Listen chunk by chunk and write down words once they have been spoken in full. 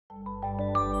Hello,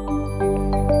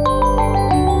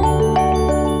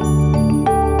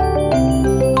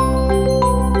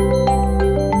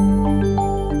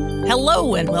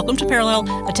 and welcome to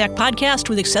Parallel, a tech podcast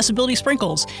with accessibility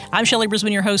sprinkles. I'm Shelley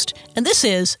Brisbane, your host, and this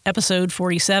is episode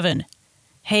 47.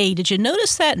 Hey, did you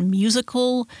notice that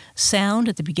musical sound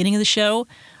at the beginning of the show?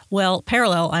 Well,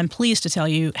 Parallel, I'm pleased to tell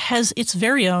you, has its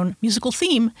very own musical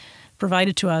theme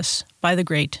provided to us by the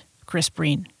great Chris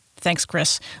Breen. Thanks,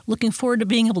 Chris. Looking forward to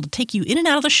being able to take you in and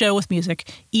out of the show with music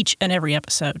each and every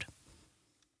episode.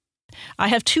 I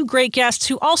have two great guests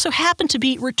who also happen to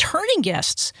be returning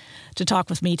guests to talk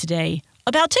with me today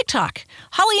about TikTok.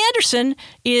 Holly Anderson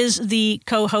is the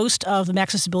co-host of the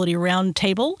Accessibility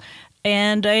Roundtable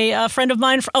and a friend of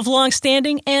mine of long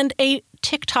standing and a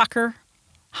TikToker.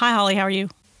 Hi, Holly. How are you?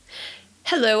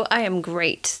 Hello, I am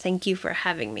great. Thank you for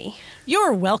having me.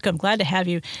 You're welcome. Glad to have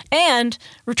you. And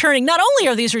returning, not only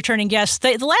are these returning guests,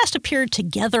 the last appeared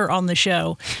together on the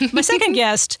show. My second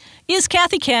guest is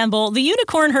Kathy Campbell, the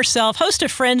unicorn herself, host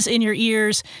of Friends in Your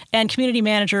Ears and community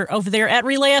manager over there at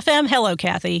Relay FM. Hello,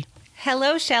 Kathy.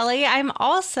 Hello, Shelley. I'm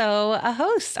also a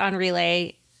host on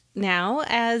Relay now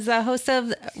as a host of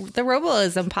the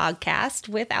Roboism podcast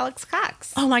with Alex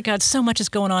Cox. Oh my God, so much is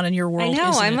going on in your world.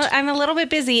 I know, I'm a little bit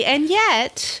busy, and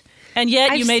yet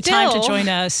you made time to join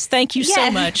us. Thank you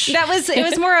so much. It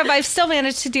was more of I've still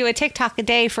managed to do a TikTok a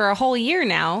day for a whole year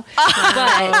now.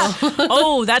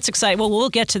 Oh, that's exciting. Well, we'll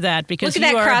get to that because look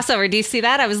at that crossover. Do you see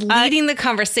that? I was leading the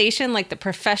conversation like the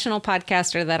professional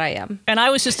podcaster that I am. And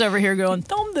I was just over here going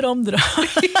dum-da-dum-da-dum.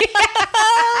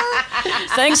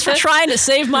 Thanks for trying to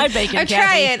save my bacon,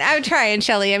 Kathy. I'm trying,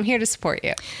 Shelley. I'm here to support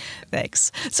you.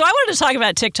 Thanks. So I wanted to talk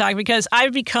about TikTok because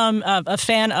I've become a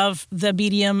fan of the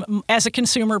medium as a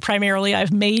consumer primarily.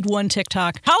 I've made one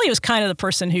TikTok. Holly was kind of the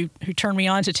person who turned me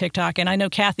on to TikTok, and I know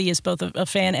Kathy is both a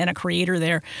fan and a creator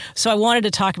there. So I wanted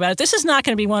to talk about it. This is not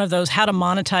going to be one of those how to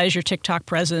monetize your TikTok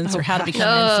presence or how to become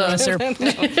an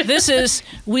influencer. No. This is,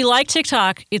 we like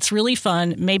TikTok. It's really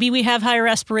fun. Maybe we have higher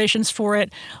aspirations for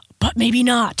it, but maybe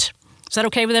not. Is that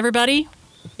okay with everybody?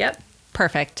 Yep.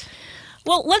 Perfect.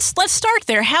 Well, let's start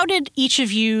there. How did each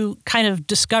of you kind of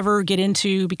discover, get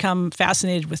into, become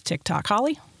fascinated with TikTok?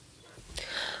 Holly?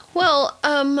 Well,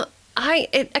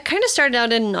 it kind of started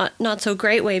out in not so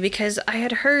great way because I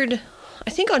had heard,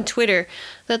 I think on Twitter,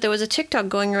 that there was a TikTok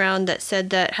going around that said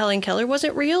that Helen Keller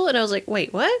wasn't real, and I was like,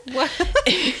 wait, what?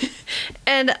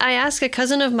 And I asked a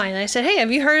cousin of mine, I said, hey,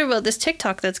 have you heard about this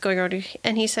TikTok that's going on?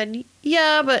 And he said,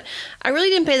 yeah, but I really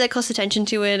didn't pay that close attention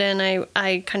to it, and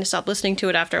I kind of stopped listening to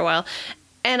it after a while.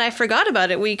 And I forgot about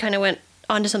it. We kind of went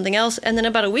on to something else, and then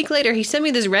about a week later, he sent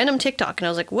me this random TikTok, and I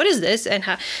was like, what is this? And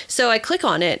so I click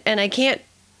on it, and I can't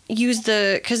use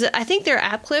because I think they're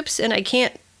app clips, and I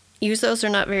can't use those. They're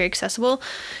not very accessible.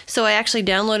 So I actually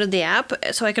downloaded the app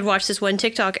so I could watch this one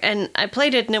TikTok, and I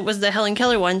played it, and it was the Helen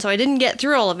Keller one. So I didn't get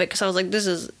through all of it because I was like, this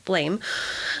is lame.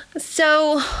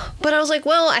 So, but I was like,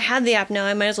 well, I had the app now.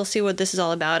 I might as well see what this is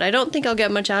all about. I don't think I'll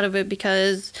get much out of it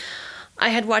because I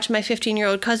had watched my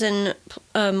 15-year-old cousin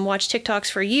watch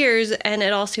TikToks for years, and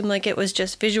it all seemed like it was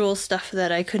just visual stuff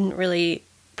that I couldn't really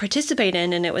participate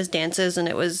in, and it was dances, and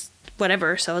it was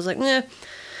whatever. So I was like,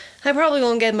 I probably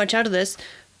won't get much out of this.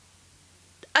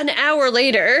 An hour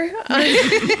later,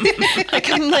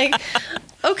 I'm like,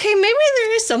 okay, maybe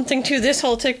there is something to this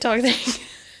whole TikTok thing.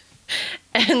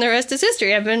 And the rest is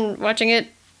history. I've been watching it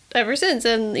ever since.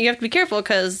 And you have to be careful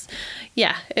because,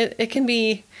 yeah, it can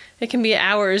be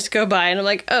hours go by. And I'm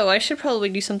like, oh, I should probably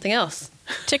do something else.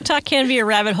 TikTok can be a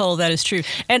rabbit hole, that is true.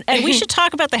 And we should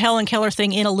talk about the Helen Keller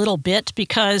thing in a little bit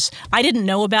because I didn't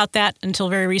know about that until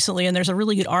very recently, and there's a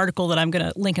really good article that I'm going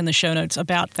to link in the show notes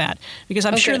about that because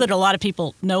I'm sure that a lot of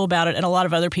people know about it and a lot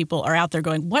of other people are out there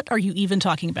going, what are you even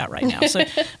talking about right now? So,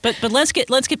 but let's get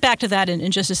back to that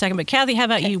in just a second. But Kathy, how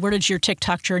about you? Where did your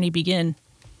TikTok journey begin?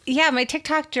 Yeah, my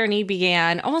TikTok journey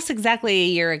began almost exactly a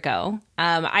year ago.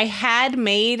 I had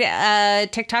made a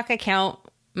TikTok account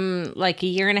like a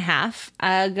year and a half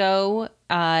ago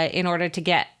in order to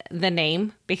get the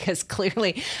name because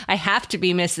clearly I have to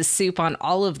be Mrs. Soup on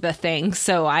all of the things.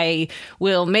 So I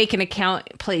will make an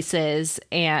account places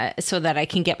and so that I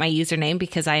can get my username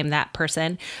because I am that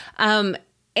person.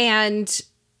 And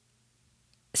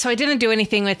so I didn't do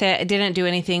anything with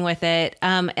it.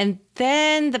 And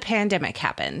then the pandemic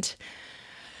happened.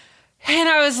 And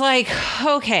I was like,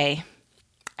 okay,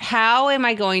 how am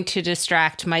I going to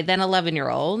distract my then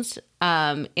 11-year-old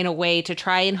in a way to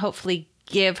try and hopefully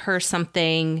give her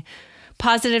something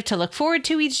positive to look forward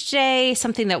to each day,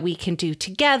 something that we can do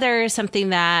together, something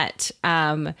that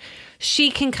she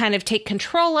can kind of take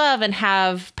control of and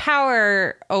have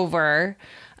power over.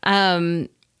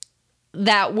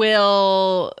 that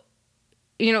will,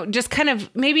 just kind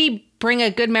of maybe bring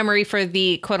a good memory for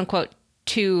the quote unquote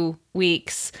 2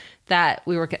 weeks that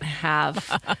we were going to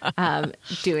have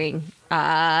doing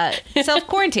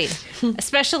self-quarantine,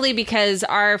 especially because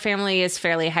our family is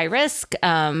fairly high risk.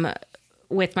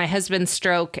 With my husband's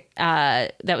stroke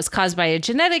that was caused by a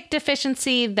genetic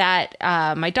deficiency that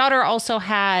my daughter also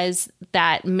has,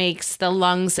 that makes the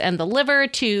lungs and the liver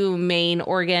 2 main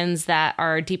organs that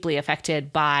are deeply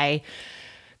affected by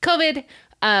COVID.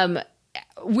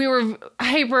 We were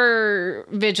hyper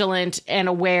vigilant and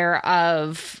aware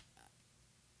of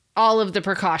all of the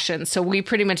precautions. So we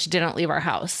pretty much didn't leave our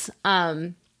house.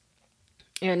 And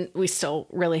we still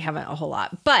really haven't a whole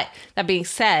lot. But that being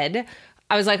said,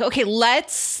 I was like, okay,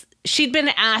 she'd been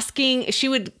asking, she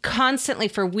would constantly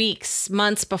for weeks,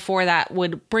 months before that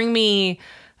would bring me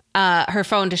her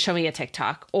phone to show me a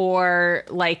TikTok or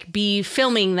like be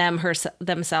filming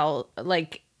themselves,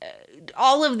 like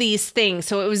all of these things.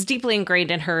 So it was deeply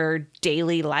ingrained in her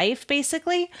daily life,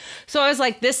 basically. So I was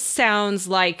like, this sounds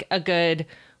like a good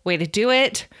way to do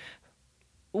it.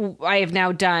 I have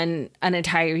now done an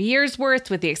entire year's worth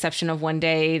with the exception of one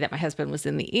day that my husband was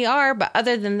in the ER. But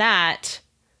other than that,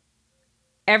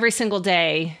 every single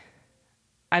day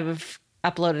I've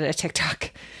uploaded a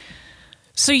TikTok.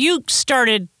 So you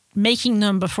started making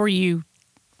them before you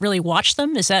really watched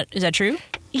them? Is that true?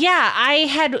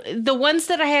 Yeah, the ones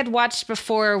that I had watched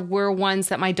before were ones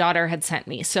that my daughter had sent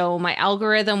me. So my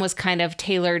algorithm was kind of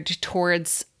tailored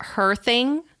towards her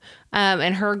thing.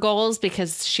 And her goals,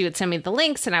 because she would send me the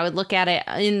links and I would look at it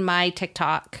in my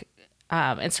TikTok.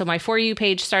 And so my For You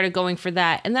page started going for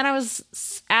that. And then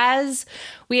as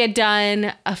we had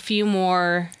done a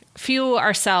few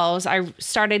ourselves, I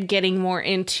started getting more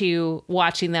into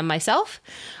watching them myself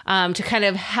to kind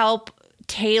of help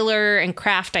tailor and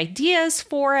craft ideas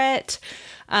for it.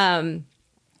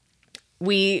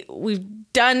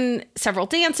 We've done several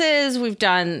dances, we've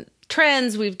done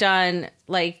trends, we've done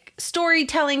like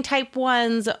storytelling type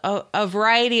ones, a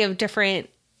variety of different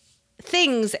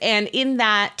things. And in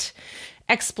that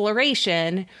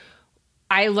exploration,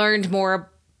 I learned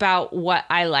more about what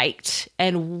I liked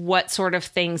and what sort of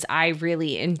things I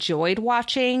really enjoyed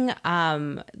watching,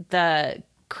 the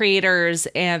creators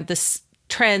and the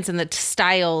trends and the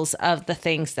styles of the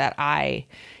things that I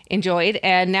enjoyed.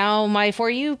 And now my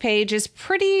For You page is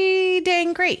pretty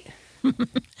dang great.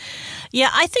 Yeah,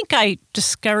 I think I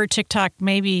discovered TikTok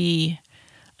maybe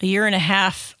a year and a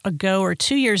half ago or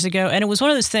 2 years ago. And it was one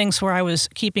of those things where I was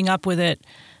keeping up with it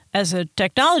as a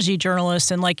technology journalist.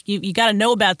 And like, you got to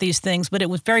know about these things. But it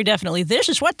was very definitely, this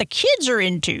is what the kids are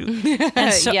into.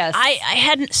 And so yes. I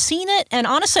hadn't seen it. And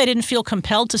honestly, I didn't feel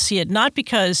compelled to see it. Not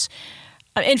because,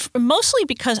 and mostly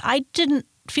because I didn't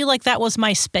feel like that was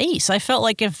my space. I felt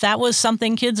like if that was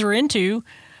something kids are into,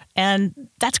 and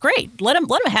that's great. Let them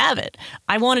have it.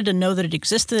 I wanted to know that it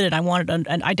existed, and I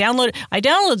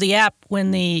downloaded the app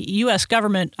when the U.S.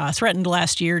 government threatened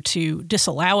last year to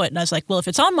disallow it. And I was like, well, if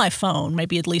it's on my phone,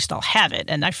 maybe at least I'll have it.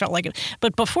 And I felt like it.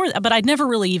 But I'd never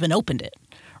really even opened it.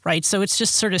 Right. So it's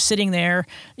just sort of sitting there.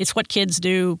 It's what kids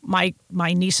do. My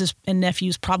nieces and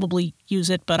nephews probably use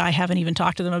it, but I haven't even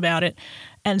talked to them about it.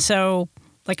 And so,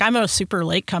 like, I'm a super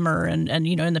latecomer, and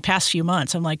in the past few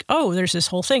months, I'm like, oh, there's this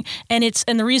whole thing. And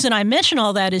the reason I mention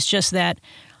all that is just that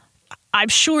I'm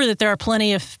sure that there are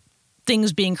plenty of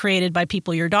things being created by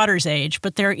people your daughter's age,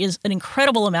 but there is an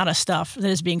incredible amount of stuff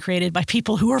that is being created by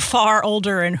people who are far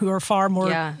older and who are far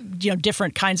more,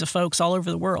 different kinds of folks all over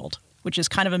the world, which is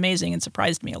kind of amazing and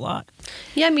surprised me a lot.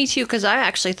 Yeah, me too, because I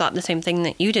actually thought the same thing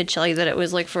that you did, Shelley, that it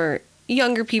was like for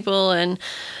younger people and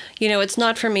it's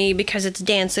not for me because it's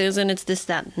dances and it's this,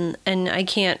 that, and I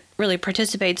can't really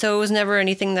participate. So it was never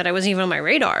anything that I was even on my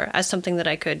radar as something that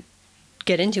I could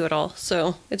get into at all.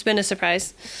 So it's been a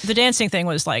surprise. The dancing thing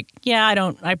was like,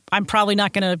 I'm probably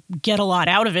not going to get a lot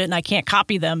out of it, and I can't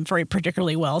copy them very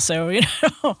particularly well. So,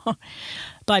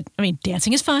 but I mean,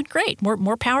 dancing is fun. Great.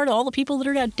 More power to all the people that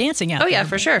are dancing out there. Oh yeah,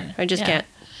 for sure. I just can't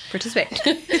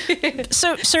participate.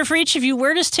 So for each of you,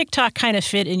 where does TikTok kind of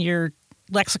fit in your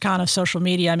lexicon of social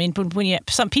media? I mean, when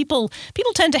some people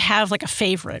tend to have like a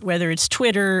favorite, whether it's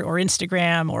Twitter or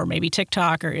Instagram or maybe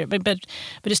TikTok, but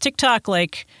is TikTok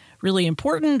like really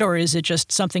important, or is it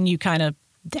just something you kind of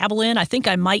dabble in? I think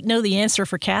I might know the answer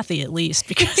for Kathy at least,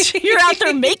 because you're out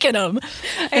there making them.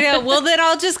 I know. Well, then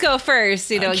I'll just go first.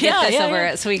 Get this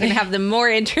over so we can have the more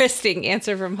interesting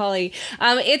answer from Holly.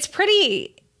 It's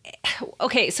pretty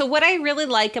okay. So what I really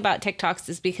like about TikToks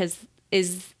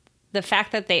is the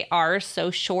fact that they are so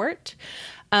short.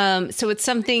 So it's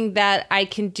something that I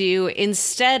can do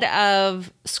instead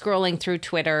of scrolling through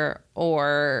Twitter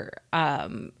or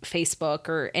Facebook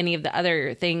or any of the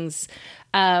other things.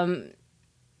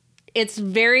 It's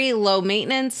very low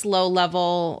maintenance, low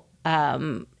level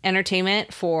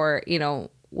entertainment for,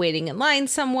 waiting in line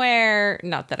somewhere.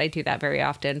 Not that I do that very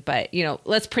often, but,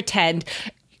 let's pretend,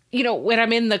 when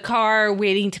I'm in the car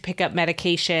waiting to pick up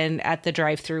medication at the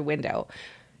drive-through window.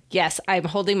 Yes, I'm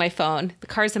holding my phone. The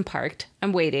car's parked.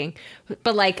 I'm waiting.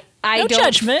 But no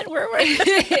judgment.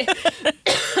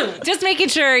 Just making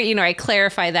sure, I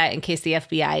clarify that in case the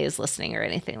FBI is listening or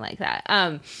anything like that.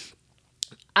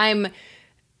 I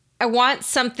want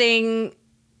something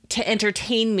to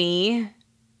entertain me,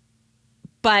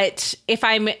 but if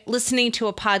I'm listening to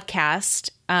a podcast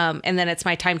and then it's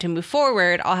my time to move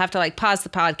forward, I'll have to pause the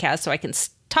podcast so I can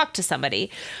talk to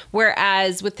somebody.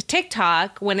 Whereas with the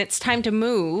TikTok, when it's time to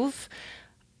move,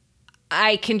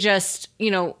 I can just,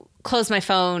 close my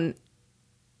phone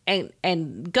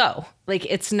and go.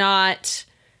 It's not,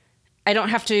 I don't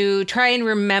have to try and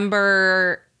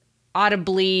remember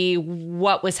audibly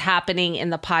what was happening in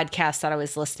the podcast that I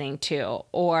was listening to,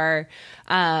 or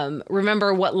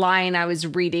remember what line I was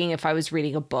reading if I was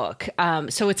reading a book.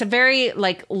 So it's a very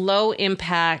low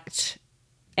impact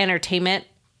entertainment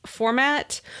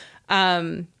format.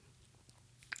 And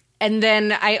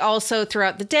then I also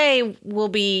throughout the day will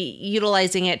be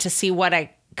utilizing it to see what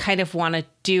I kind of want to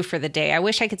do for the day. I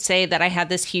wish I could say that I had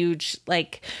this huge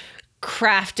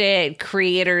crafted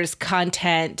creators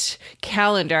content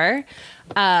calendar,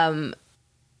 but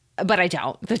I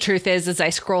don't. The truth is I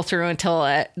scroll through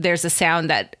until there's a sound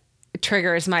that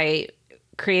triggers my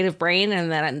creative brain,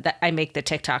 and then I make the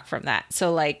TikTok from that.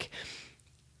 So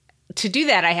to do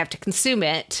that, I have to consume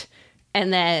it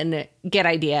and then get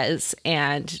ideas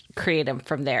and create them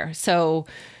from there. So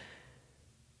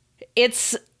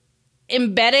it's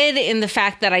embedded in the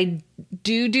fact that I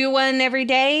do one every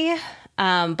day.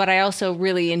 But I also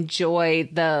really enjoy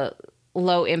the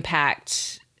low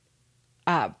impact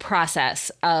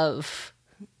process of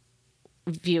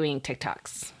viewing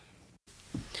TikToks.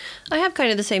 I have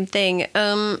kind of the same thing.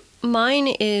 Mine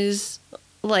is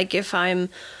if I'm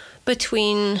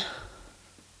between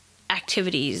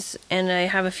activities and I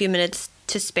have a few minutes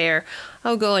to spare,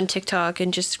 I'll go on TikTok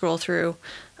and just scroll through.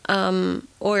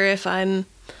 Or if I'm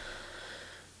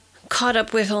caught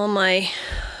up with all my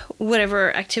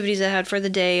whatever activities I had for the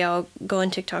day, I'll go on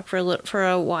TikTok for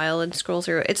a while and scroll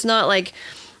through. It's not like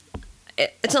I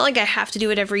have to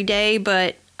do it every day,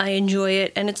 but I enjoy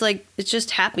it, and it's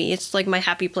just happy. It's my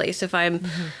happy place if I'm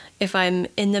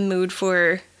in the mood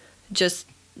for just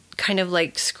kind of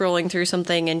scrolling through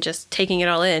something and just taking it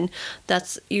all in.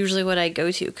 That's usually what I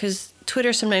go to, because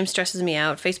Twitter sometimes stresses me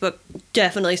out. Facebook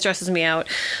definitely stresses me out.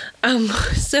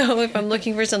 So if I'm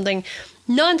looking for something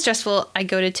non-stressful, I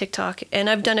go to TikTok, and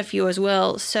I've done a few as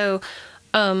well. So,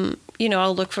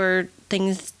 I'll look for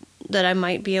things that I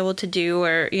might be able to do,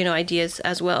 or, ideas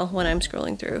as well when I'm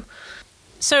scrolling through.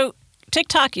 So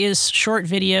TikTok is short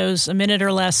videos, a minute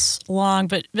or less long.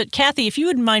 But Kathy, if you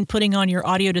wouldn't mind putting on your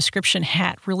audio description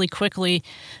hat really quickly,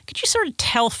 could you sort of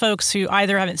tell folks who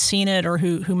either haven't seen it or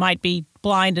who might be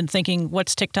blind and thinking,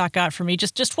 what's TikTok got for me?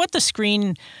 Just what the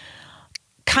screen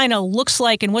kind of looks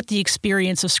like and what the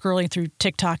experience of scrolling through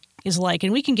TikTok is like.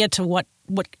 And we can get to what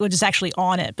is actually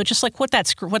on it, but just what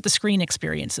the screen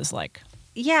experience is like.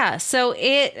 Yeah. So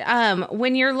it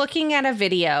when you're looking at a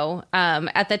video,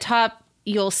 at the top,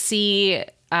 you'll see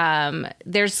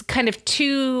there's kind of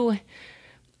two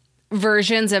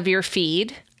versions of your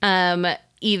feed.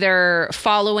 Either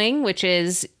following, which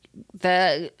is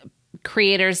the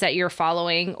creators that you're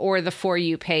following, or the For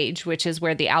You page, which is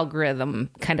where the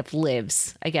algorithm kind of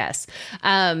lives, I guess.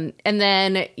 And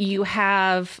then you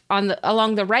have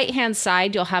along the right-hand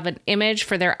side, you'll have an image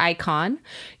for their icon.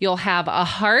 You'll have a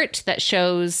heart that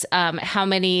shows how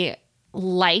many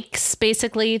likes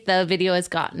basically the video has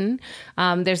gotten.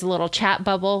 There's a little chat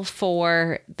bubble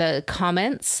for the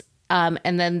comments.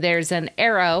 And then there's an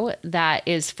arrow that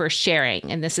is for sharing.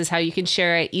 And this is how you can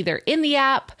share it either in the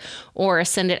app or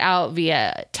send it out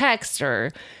via text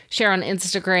or share on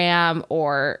Instagram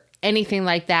or anything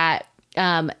like that.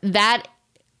 That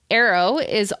arrow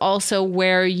is also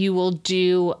where you will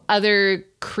do other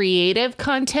creative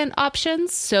content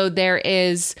options. So there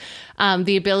is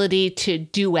the ability to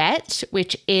duet,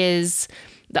 which is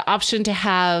the option to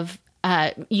have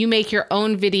you make your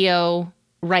own video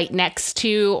right next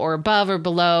to or above or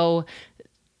below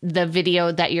the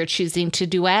video that you're choosing to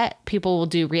duet. People will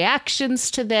do reactions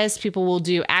to this. People will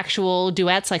do actual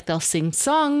duets, like they'll sing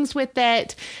songs with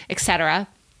it, etc.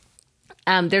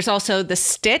 There's also the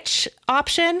stitch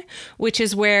option, which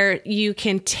is where you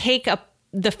can take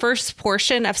the first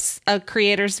portion of a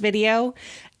creator's video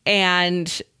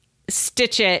and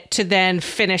stitch it to then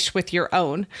finish with your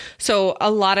own. So a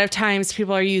lot of times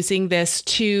people are using this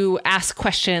to ask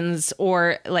questions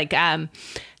or like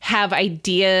have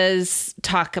ideas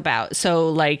talk about. So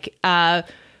like,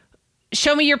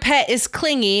 show me your pet is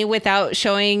clingy without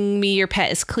showing me your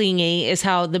pet is clingy is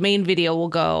how the main video will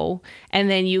go. And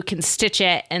then you can stitch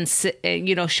it and,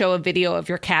 show a video of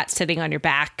your cat sitting on your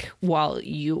back while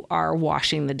you are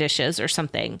washing the dishes or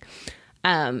something.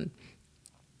 And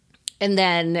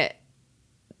then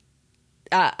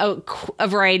a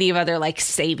variety of other like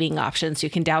saving options. You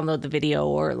can download the video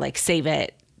or like save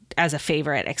it as a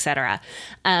favorite, etc.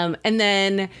 And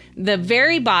then the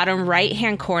very bottom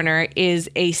right-hand corner is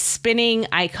a spinning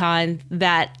icon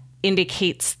that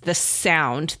indicates the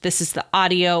sound. This is the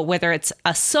audio, whether it's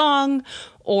a song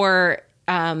or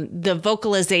the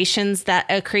vocalizations that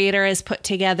a creator has put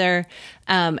together.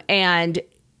 And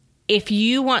if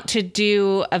you want to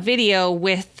do a video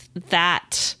with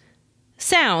that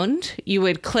sound, you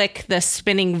would click the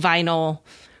spinning vinyl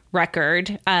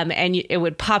record, and it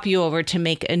would pop you over to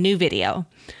make a new video.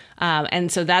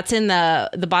 And so that's in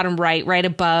the bottom right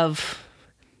above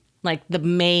like the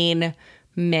main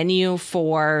menu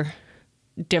for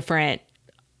different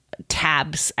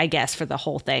tabs, I guess, for the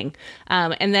whole thing.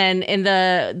 And then in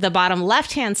the bottom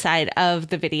left-hand side of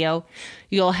the video,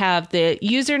 you'll have the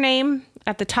username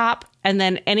at the top and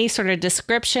then any sort of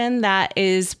description that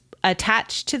is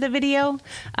attached to the video.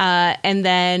 And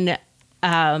then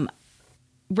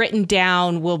written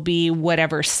down will be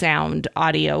whatever sound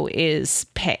audio is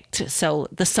picked. So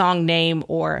the song name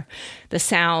or the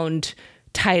sound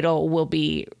title will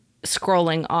be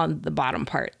scrolling on the bottom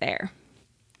part there.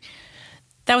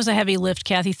 That was a heavy lift,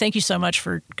 Kathy. Thank you so much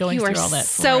for going through all that. You are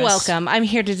so welcome. I'm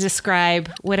here to describe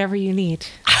whatever you need.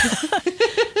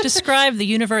 Describe the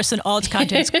universe and all its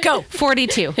contents. Go.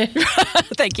 42.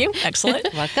 Thank you.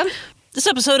 Excellent. Welcome. This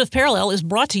episode of Parallel is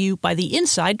brought to you by the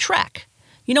Inside Track.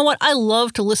 You know what? I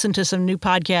love to listen to some new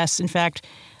podcasts. In fact,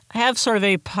 I have sort of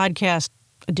a podcast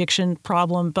addiction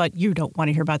problem, but you don't want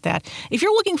to hear about that. If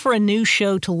you're looking for a new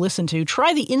show to listen to,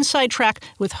 try the Inside Track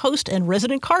with host and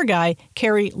resident car guy,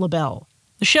 Carrie LaBelle.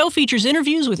 The show features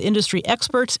interviews with industry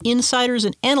experts, insiders,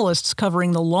 and analysts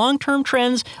covering the long-term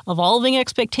trends, evolving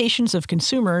expectations of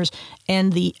consumers,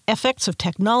 and the effects of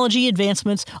technology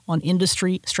advancements on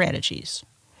industry strategies.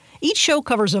 Each show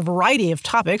covers a variety of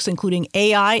topics, including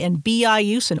AI and BI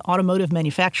use in automotive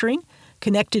manufacturing,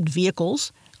 connected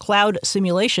vehicles, cloud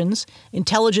simulations,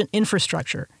 intelligent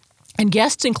infrastructure. And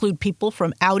guests include people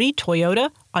from Audi, Toyota,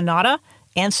 Onada,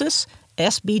 Ansys,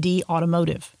 SBD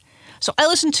Automotive. So I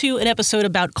listened to an episode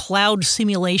about cloud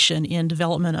simulation in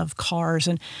development of cars,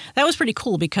 and that was pretty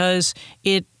cool because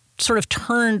it sort of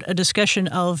turned a discussion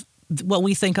of what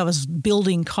we think of as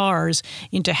building cars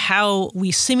into how we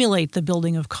simulate the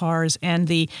building of cars and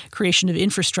the creation of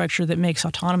infrastructure that makes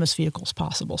autonomous vehicles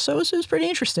possible. So it was pretty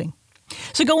interesting.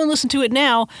 So go and listen to it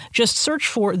now. Just search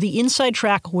for The Inside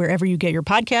Track wherever you get your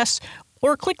podcasts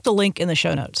or click the link in the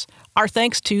show notes. Our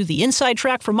thanks to The Inside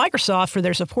Track from Microsoft for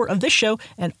their support of this show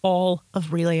and all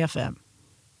of Relay FM.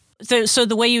 So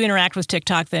the way you interact with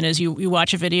TikTok then is you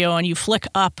watch a video and you flick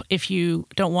up if you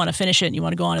don't want to finish it and you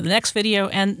want to go on to the next video,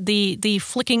 and the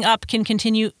flicking up can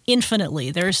continue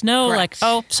infinitely. There's no Correct. like,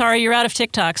 oh, sorry, you're out of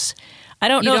TikToks. I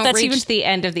don't know if that's reach even the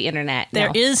end of the internet. There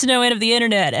is no end of the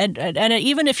internet, and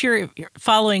even if you're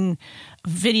following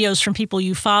videos from people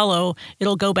you follow,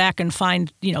 it'll go back and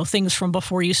find, things from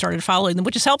before you started following them,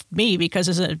 which has helped me because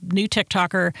as a new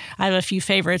TikToker, I have a few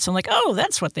favorites. I'm like, oh,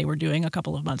 that's what they were doing a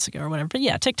couple of months ago or whatever. But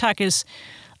yeah, TikTok is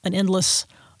an endless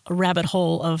rabbit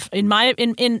hole of, in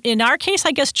our case,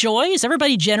 I guess, joy. Does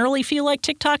everybody generally feel like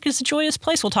TikTok is a joyous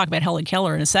place? We'll talk about Helen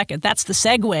Keller in a second. That's the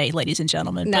segue, ladies and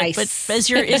gentlemen. Nice. But is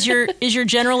your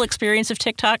general experience of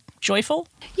TikTok joyful?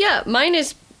 Yeah,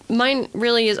 Mine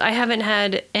really is. I haven't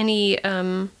had any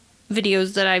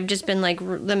videos that I've just been like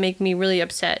that make me really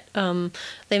upset.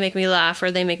 They make me laugh,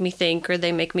 or they make me think, or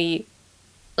they make me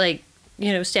like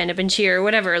stand up and cheer or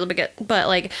whatever. But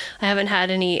like I haven't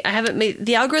had any.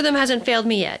 The algorithm hasn't failed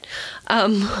me yet.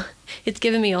 It's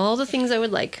given me all the things I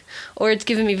would like, or it's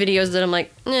given me videos that I'm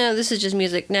like, no, this is just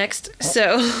music. Next.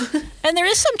 So. And there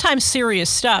is sometimes serious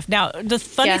stuff. Now, the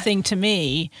funny thing to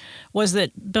me was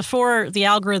that before the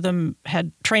algorithm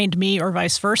had trained me or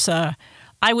vice versa,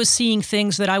 I was seeing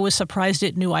things that I was surprised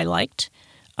it knew I liked.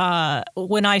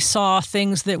 When I saw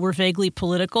things that were vaguely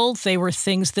political, they were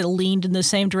things that leaned in the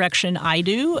same direction I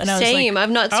do. And I was Same. like,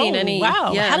 I've not seen any.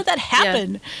 Wow. Yeah. How did that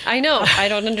happen? Yeah. I know. I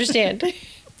don't understand.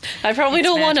 I probably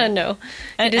don't want to know.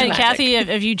 And Kathy,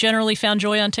 have you generally found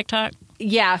joy on TikTok?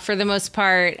 Yeah, for the most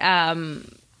part,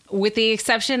 with the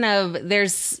exception of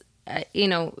there's,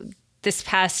 this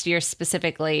past year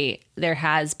specifically, there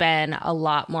has been a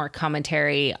lot more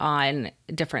commentary on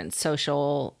different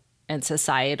social and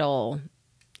societal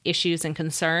issues and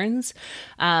concerns.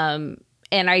 And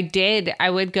I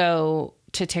would go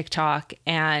to TikTok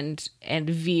and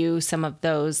view some of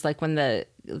those, like when the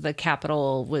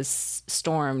Capitol was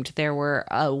stormed, there were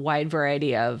a wide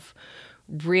variety of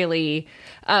really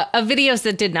of videos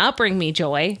that did not bring me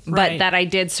joy, but that I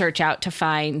did search out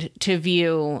to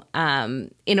view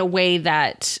in a way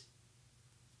that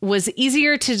was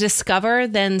easier to discover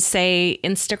than, say,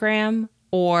 Instagram,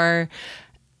 or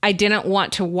I didn't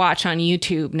want to watch on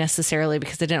YouTube necessarily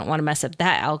because I didn't want to mess up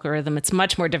that algorithm. It's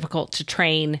much more difficult to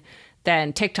train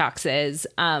than TikTok's is.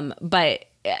 But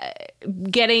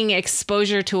getting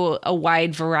exposure to a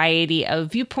wide variety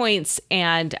of viewpoints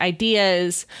and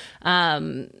ideas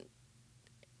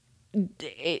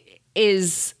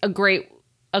is a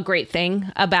great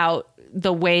thing about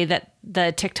the way that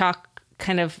the TikTok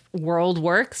kind of world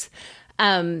works.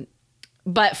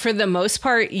 But for the most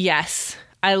part, yes,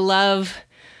 I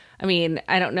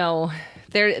don't know.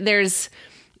 There's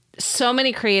so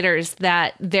many creators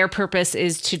that their purpose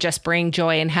is to just bring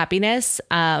joy and happiness.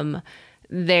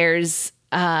 There's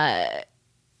a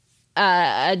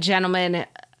gentleman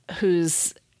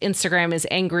whose Instagram is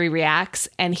Angry Reacts,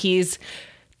 and he's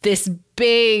this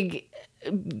big,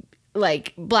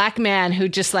 like, black man who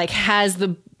just like has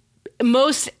the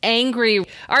most angry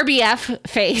RBF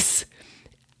face.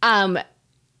 And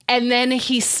then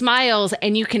he smiles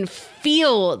and you can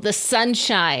feel the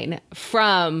sunshine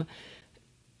from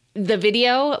the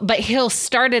video, but he'll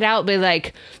start it out by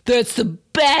like, that's the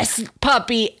best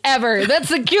puppy ever. That's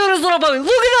the cutest little puppy. Look at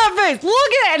that face. Look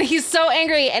at it. And he's so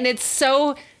angry, and it's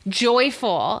so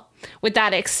joyful with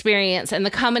that experience and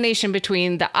the combination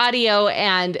between the audio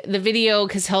and the video,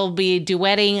 because he'll be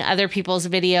duetting other people's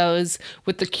videos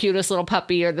with the cutest little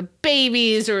puppy or the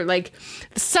babies or like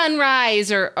the sunrise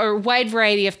or wide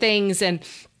variety of things. And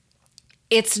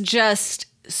it's just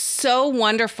so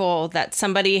wonderful that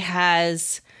somebody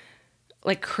has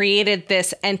like created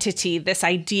this entity, this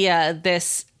idea,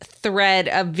 this thread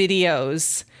of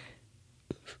videos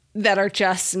that are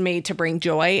just made to bring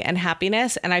joy and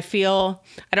happiness. And I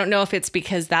don't know if it's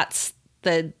because that's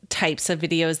the types of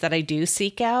videos that I do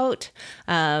seek out.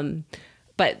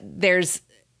 But there's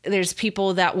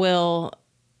people that will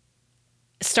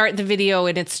start the video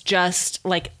and it's just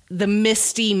like the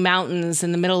misty mountains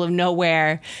in the middle of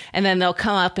nowhere. And then they'll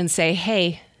come up and say,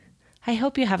 hey, I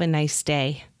hope you have a nice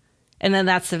day. And then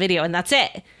that's the video and that's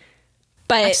it.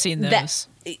 But I've seen those.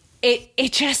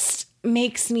 It just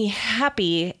makes me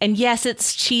happy. And yes,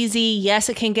 it's cheesy. Yes,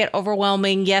 it can get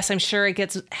overwhelming. Yes, I'm sure it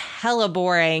gets hella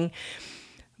boring.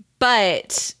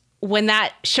 But when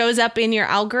that shows up in your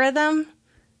algorithm,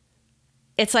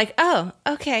 it's like, oh,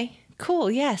 okay, cool.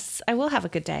 Yes, I will have a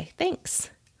good day. Thanks.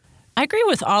 I agree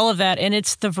with all of that. And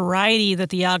it's the variety that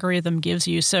the algorithm gives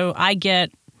you. So I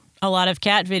get a lot of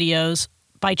cat videos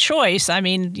by choice. I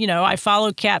mean, I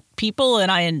follow cat people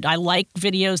and I like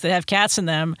videos that have cats in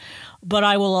them, but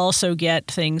I will also get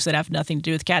things that have nothing to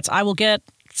do with cats. I will get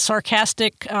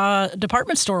sarcastic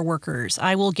department store workers.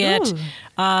 I will get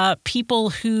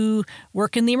people who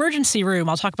work in the emergency room.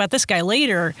 I'll talk about this guy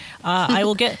later. I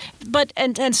will get,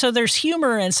 and so there's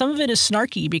humor, and some of it is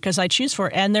snarky because I choose for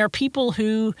it. And there are people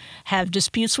who have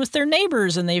disputes with their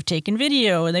neighbors and they've taken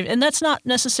video, and that's not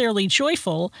necessarily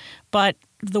joyful, but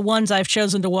the ones I've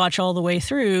chosen to watch all the way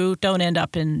through don't end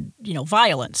up in,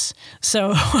 violence.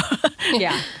 So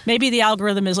yeah, maybe the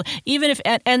algorithm is, even if,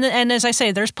 and as I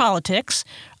say, there's politics,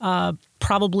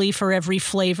 probably for every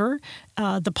flavor.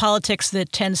 The politics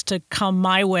that tends to come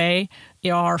my way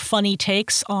are funny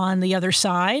takes on the other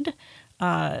side.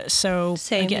 So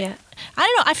same, again, yeah. I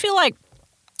don't know. I feel like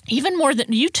even more than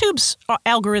YouTube's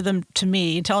algorithm, to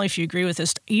me, and tell me if you agree with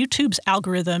this, YouTube's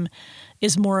algorithm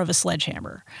is more of a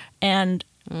sledgehammer. And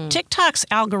TikTok's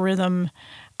algorithm,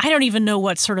 I don't even know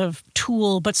what sort of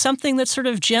tool, but something that sort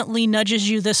of gently nudges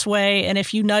you this way. And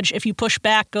if you push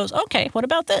back, goes, okay, what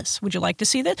about this? Would you like to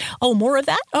see this? Oh, more of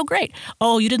that? Oh, great.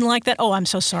 Oh, you didn't like that? Oh, I'm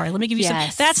so sorry. Let me give you some.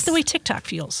 That's the way TikTok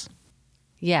feels.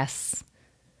 Yes.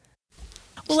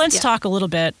 Well, let's talk a little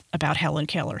bit about Helen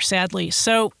Keller, sadly.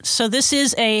 So this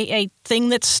is a thing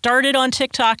that started on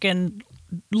TikTok and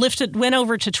went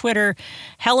over to Twitter.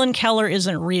 Helen Keller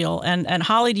isn't real. And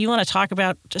Holly, do you want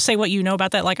to say what you know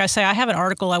about that? Like I say, I have an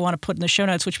article I want to put in the show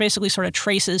notes, which basically sort of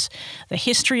traces the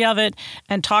history of it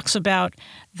and talks about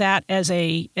that as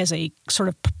a sort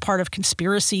of part of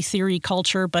conspiracy theory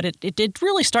culture. But it did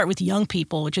really start with young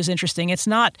people, which is interesting. It's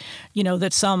not,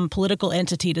 that some political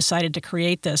entity decided to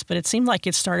create this, but it seemed like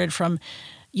it started from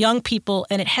young people,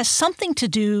 and it has something to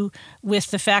do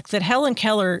with the fact that Helen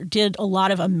Keller did a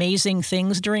lot of amazing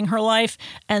things during her life,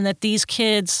 and that these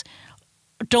kids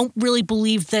don't really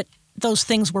believe that those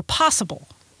things were possible.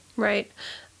 Right.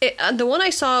 The one I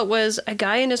saw was a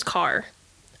guy in his car,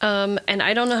 and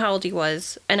I don't know how old he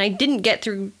was, and I didn't get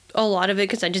through a lot of it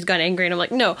because I just got angry, and I'm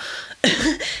like, no.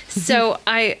 So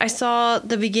I saw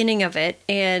the beginning of it,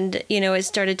 and, you know, it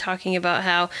started talking about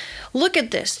how, look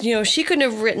at this, you know, she couldn't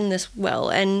have written this well,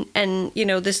 and you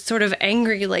know, this sort of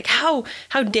angry, like, how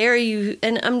dare you?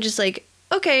 And I'm just like,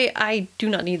 okay, I do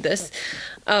not need this.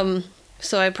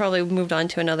 So I probably moved on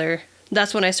to another.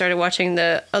 That's when I started watching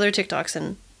the other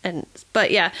TikToks,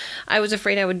 but yeah, I was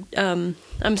afraid I would.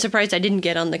 I'm surprised I didn't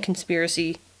get on the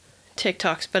conspiracy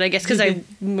TikToks, but I guess because I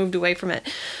moved away from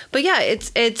it. But yeah,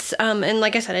 it's and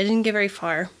like I said, I didn't get very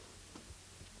far.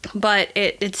 But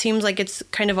it seems like it's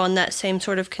kind of on that same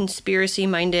sort of conspiracy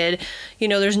minded. You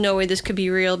know, there's no way this could be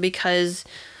real because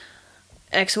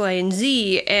X, Y, and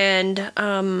Z, and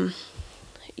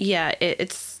yeah,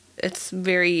 it's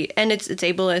very, and it's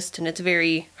ableist, and it's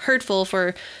very hurtful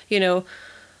for, you know,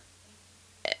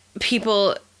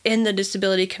 people in the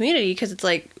disability community, because it's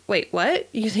like, wait, what?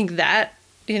 You think that?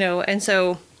 You know, and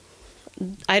so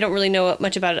I don't really know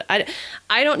much about it.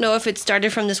 I don't know if it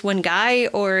started from this one guy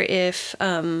or if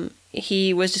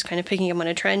he was just kind of picking up on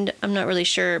a trend. I'm not really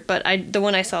sure, but the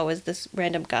one I saw was this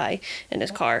random guy in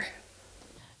his car.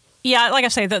 Yeah, like I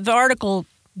say, the article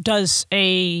does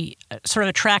a sort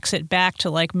of tracks it back to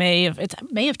like May of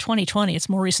 2020. It's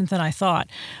more recent than I thought,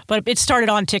 but it started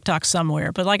on TikTok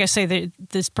somewhere. But like I say,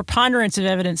 this preponderance of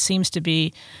evidence seems to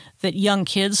be that young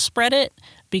kids spread it,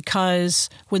 because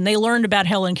when they learned about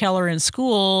Helen Keller in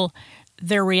school,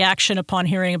 their reaction upon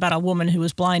hearing about a woman who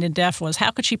was blind and deaf was,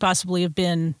 how could she possibly have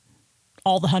been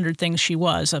all the 100 things she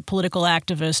was, a political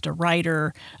activist, a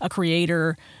writer, a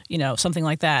creator, you know, something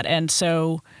like that. And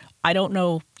so I don't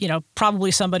know, you know,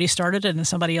 probably somebody started it and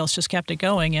somebody else just kept it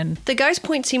going. And the guy's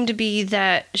point seemed to be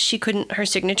that her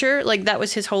signature, like that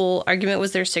was his whole argument,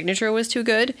 was their signature was too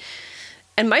good.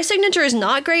 And my signature is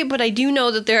not great, but I do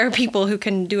know that there are people who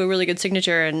can do a really good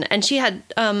signature. And she had,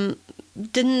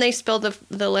 didn't they spell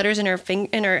the letters in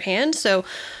her hand? So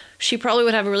she probably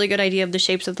would have a really good idea of the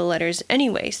shapes of the letters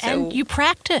anyway. So. And you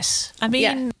practice. I mean,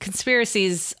 yeah.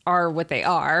 Conspiracies are what they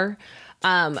are.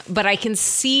 But I can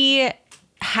see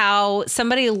how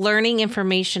somebody learning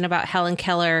information about Helen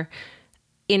Keller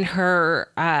in her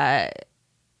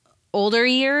older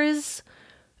years,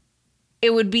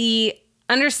 it would be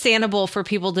understandable for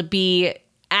people to be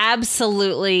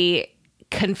absolutely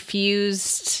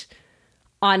confused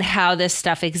on how this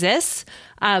stuff exists,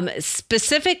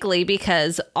 specifically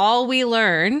because all we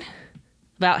learn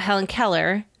about Helen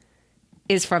Keller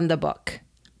is from the book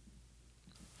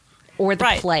or the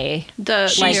play. She's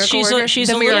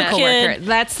the a miracle kid. worker.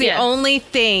 That's the only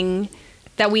thing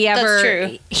that we ever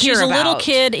hear She's a about. little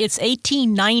kid. It's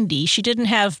 1890. She didn't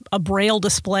have a braille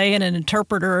display and an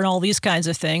interpreter and all these kinds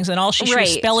of things. And all she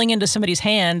was spelling into somebody's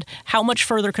hand. How much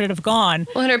further could it have gone?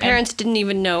 Well, and her parents didn't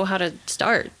even know how to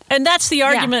start. And that's the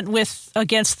argument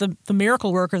against the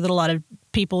miracle worker that a lot of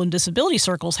people in disability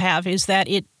circles have, is that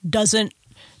it doesn't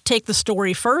take the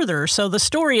story further. So the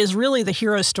story is really the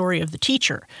hero story of the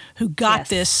teacher who got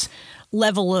this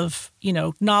level of, you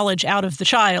know, knowledge out of the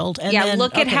child. And then,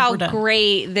 look at how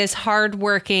great this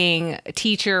hardworking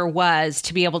teacher was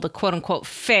to be able to quote unquote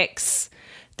fix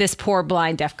this poor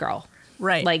blind deaf girl.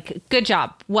 Right. Like, good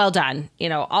job. Well done. You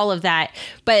know, all of that.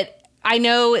 But I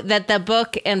know that the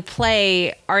book and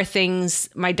play are things.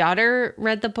 My daughter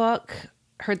read the book,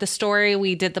 heard the story.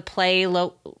 We did the play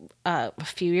a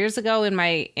few years ago in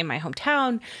my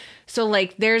hometown. So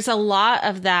like, there's a lot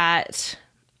of that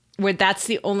where that's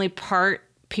the only part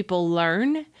people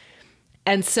learn.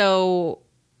 And so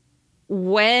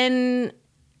when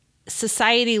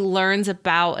society learns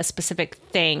about a specific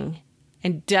thing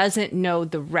and doesn't know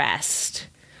the rest,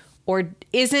 or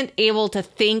isn't able to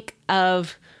think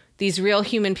of these real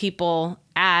human people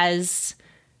as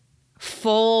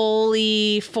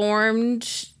fully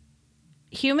formed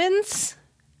humans,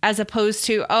 as opposed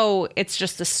to, oh, it's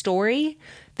just a story,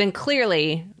 then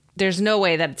clearly there's no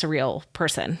way that it's a real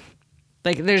person.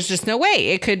 Like, there's just no way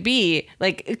it could be.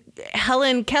 Like,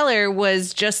 Helen Keller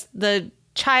was just the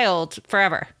child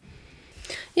forever.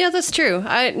 Yeah, that's true.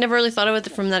 I never really thought of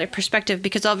it from that perspective,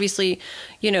 because obviously,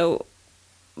 you know,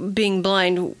 being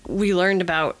blind, we learned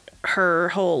about her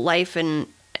whole life, and,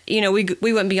 you know,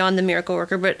 we went beyond the miracle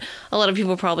worker, but a lot of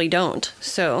people probably don't.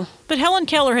 So, but Helen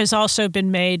Keller has also been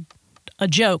made a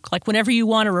joke. Like, whenever you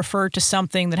want to refer to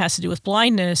something that has to do with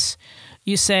blindness,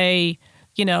 you say,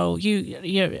 you know,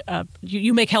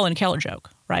 you make Helen Keller joke,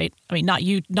 right? I mean, not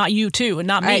you too, and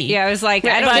not me. I was like,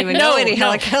 I don't even know any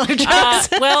Helen Keller jokes.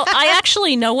 Well, I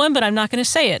actually know one, but I'm not going to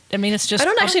say it. I mean, it's just... I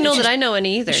don't actually know that I know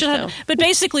any either. So. But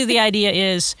basically the idea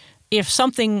is if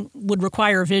something would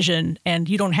require vision and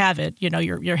you don't have it,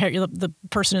 the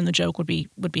person in the joke would be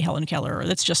Helen Keller, or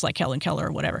that's just like Helen Keller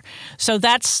or whatever. So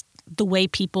that's the way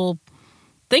people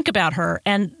think about her.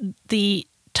 And the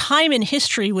time in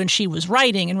history when she was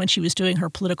writing and when she was doing her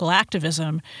political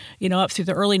activism, up through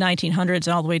the early 1900s and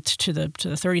all the way to the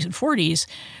 30s and 40s,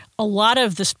 a lot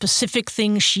of the specific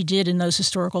things she did in those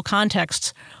historical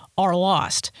contexts are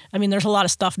lost. I mean, there's a lot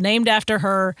of stuff named after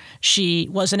her. She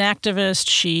was an activist.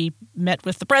 She met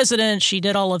with the president. She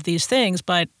did all of these things,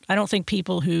 but I don't think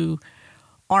people who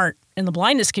aren't in the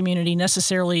blindness community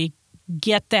necessarily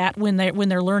get that when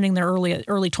they're learning their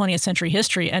early 20th century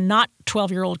history, and not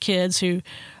 12-year-old kids whose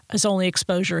only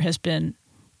exposure has been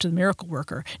to the miracle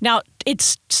worker. Now,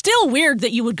 it's still weird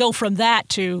that you would go from that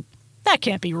to that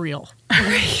can't be real.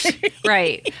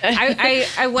 Right.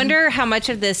 I wonder how much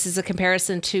of this is a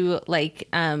comparison to like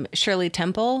Shirley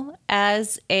Temple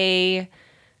as an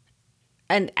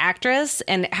actress,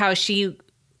 and how she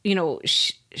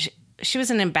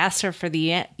was an ambassador for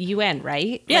the UN,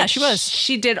 right? Yeah, like, she was.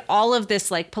 She did all of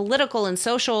this like political and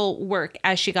social work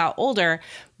as she got older,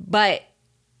 but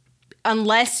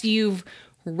unless you've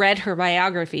read her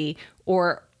biography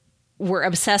or were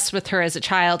obsessed with her as a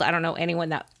child, I don't know anyone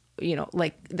that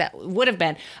that would have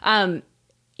been,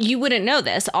 you wouldn't know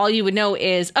this. All you would know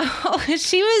is, oh,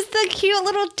 she was the cute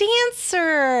little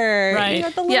dancer. Right.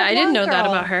 I didn't know that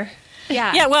about her.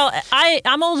 Yeah. Yeah, well,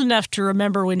 I'm old enough to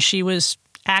remember when she was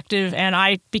active, and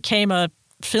I became a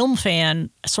film fan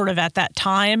sort of at that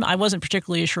time. I wasn't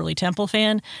particularly a Shirley Temple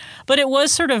fan, but it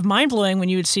was sort of mind-blowing when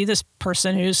you would see this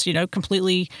person who's,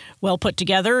 completely well put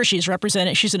together. She's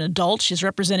an adult. She's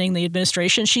representing the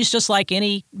administration. She's just like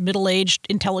any middle-aged,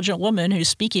 intelligent woman who's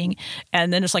speaking.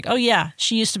 And then it's like, oh yeah,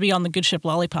 she used to be on The Good Ship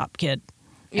Lollipop Kid.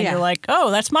 And you're like,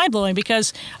 oh, that's mind-blowing,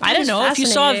 because I don't know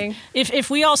if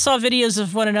we all saw videos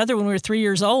of one another when we were 3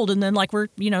 years old, and then like we're,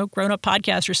 grown-up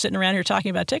podcasters sitting around here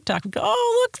talking about TikTok, we go,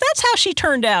 oh, look, that's how she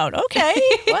turned out. Okay.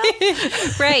 Well.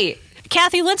 Right.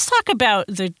 Kathy, let's talk about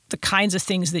the kinds of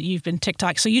things that you've been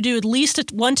TikTok. So you do at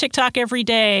least one TikTok every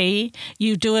day.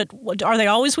 You do it. Are they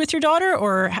always with your daughter,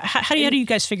 or how do you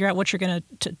guys figure out what you're going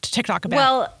to TikTok about?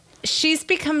 Well, she's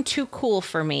become too cool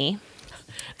for me.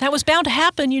 That was bound to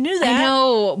happen. You knew that. I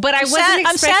know, but I wasn't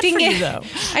expecting it. You, though.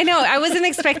 I know. I wasn't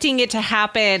expecting it to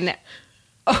happen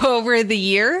over the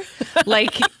year.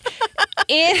 Like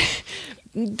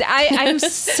I'm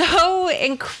so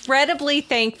incredibly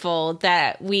thankful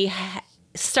that we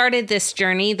started this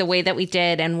journey the way that we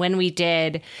did and when we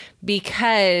did,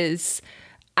 because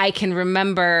I can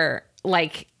remember,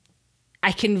 like,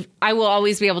 I will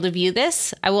always be able to view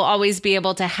this. I will always be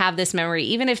able to have this memory.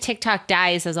 Even if TikTok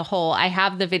dies as a whole, I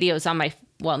have the videos on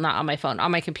not on my phone, on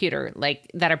my computer,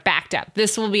 like, that are backed up.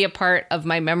 This will be a part of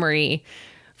my memory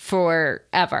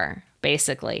forever,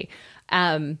 basically.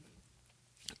 And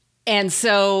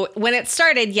so when it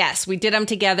started, yes, we did them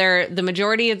together. The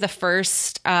majority of the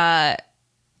first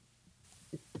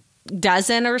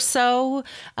dozen or so,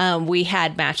 we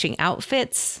had matching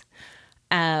outfits.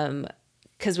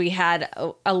 Because we had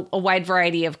a wide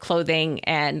variety of clothing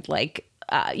and like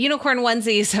unicorn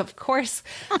onesies, of course,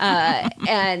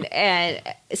 and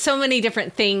so many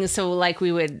different things. So like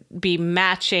we would be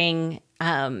matching.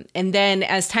 And then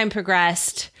as time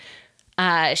progressed,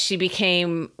 she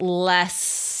became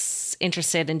less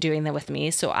interested in doing that with me.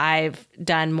 So I've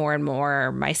done more and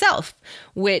more myself,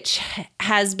 which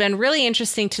has been really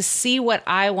interesting to see what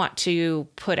I want to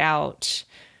put out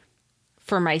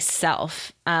for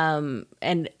myself, and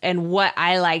what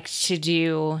I like to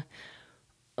do.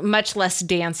 Much less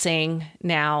dancing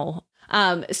now.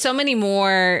 So many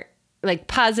more like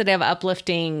positive,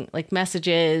 uplifting like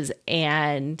messages,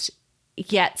 and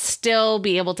yet still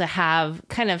be able to have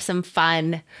kind of some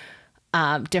fun,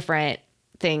 different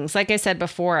things. Like I said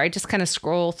before, I just kind of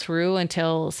scroll through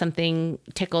until something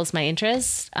tickles my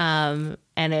interest, and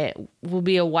it will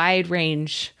be a wide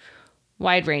range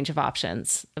of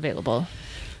options available.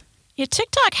 Yeah,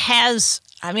 TikTok has,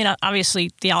 I mean,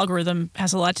 obviously the algorithm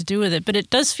has a lot to do with it, but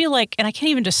it does feel like, and I can't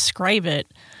even describe it,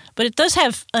 but it does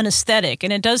have an aesthetic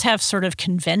and it does have sort of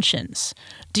conventions.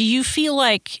 Do you feel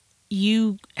like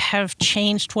you have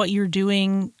changed what you're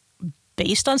doing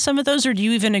based on some of those, or do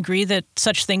you even agree that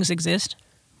such things exist?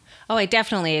 Oh, I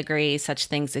definitely agree such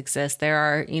things exist. There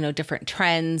are, different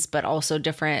trends, but also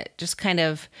different just kind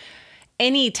of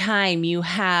anytime you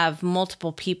have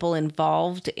multiple people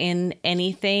involved in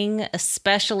anything,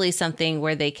 especially something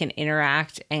where they can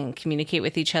interact and communicate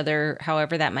with each other,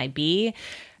 however that might be,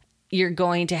 you're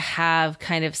going to have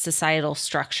kind of societal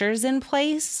structures in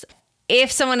place.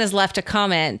 If someone has left a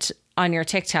comment on your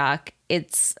TikTok,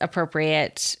 it's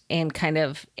appropriate in kind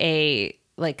of a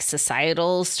like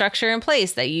societal structure in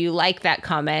place that you like that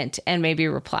comment and maybe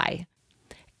reply.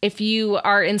 If you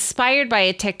are inspired by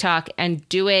a TikTok and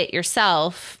do it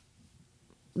yourself,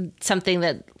 something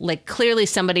that like clearly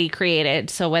somebody created,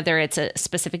 so whether it's a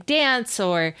specific dance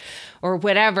or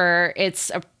whatever,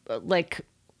 it's like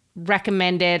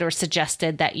recommended or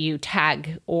suggested that you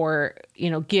tag or,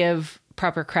 give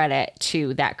proper credit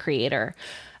to that creator.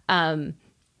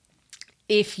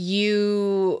 If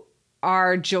you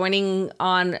are joining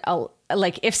on,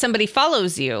 if somebody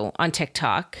follows you on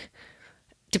TikTok,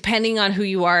 depending on who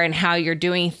you are and how you're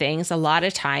doing things, a lot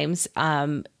of times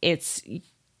it's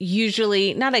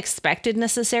usually not expected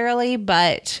necessarily,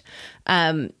 but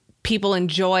people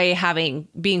enjoy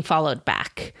being followed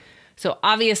back. So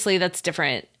obviously that's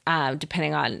different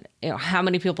depending on how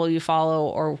many people you follow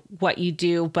or what you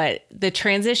do. But the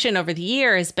transition over the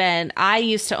year has been, I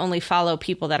used to only follow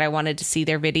people that I wanted to see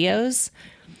their videos.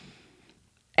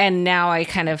 And now I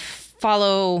kind of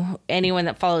follow anyone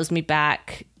that follows me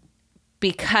back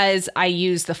because I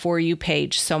use the For You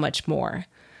page so much more.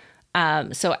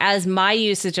 So as my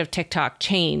usage of TikTok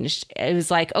changed, it was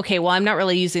like, okay, well, I'm not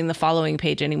really using the following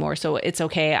page anymore. So it's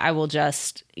okay. I will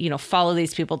just, follow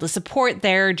these people to support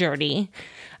their journey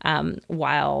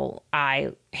while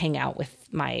I hang out with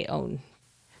my own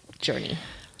journey.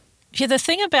 Yeah, the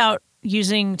thing about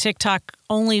using TikTok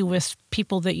only with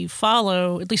people that you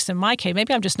follow, at least in my case,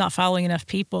 maybe I'm just not following enough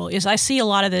people, is I see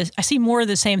more of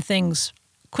the same things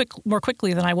more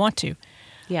quickly than I want to.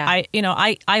 Yeah.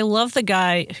 I love the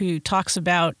guy who talks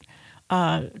about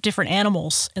different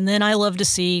animals, and then I love to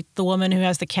see the woman who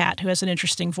has the cat who has an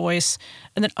interesting voice,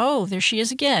 and then there she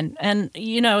is again. And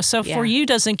so For You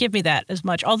doesn't give me that as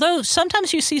much. Although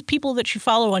sometimes you see people that you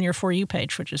follow on your For You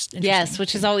page, which is interesting. Yes,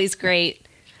 which is always great.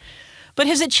 But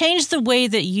has it changed the way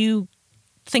that you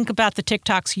think about the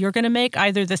TikToks you're going to make,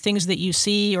 either the things that you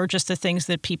see or just the things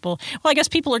that people, well, I guess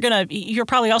you're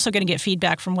probably also going to get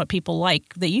feedback from what people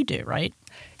like that you do, right?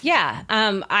 Yeah.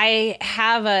 I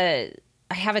have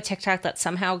a TikTok that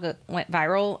somehow went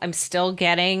viral. I'm still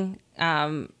getting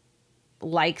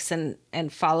likes and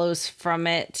follows from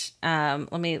it.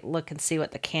 Let me look and see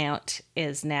what the count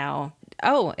is now.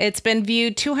 Oh, it's been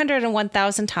viewed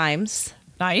 201,000 times.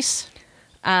 Nice.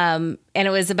 And it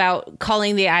was about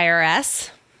calling the IRS.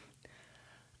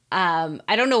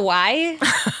 I don't know why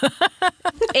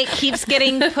it keeps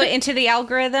getting put into the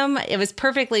algorithm. It was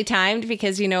perfectly timed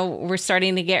because, we're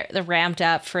starting to get ramped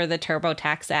up for the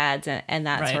TurboTax ads and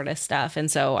that sort of stuff.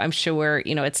 And so I'm sure,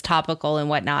 it's topical and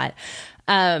whatnot.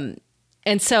 And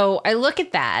so I look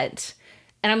at that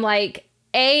and I'm like,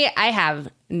 I have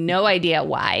no idea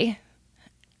why.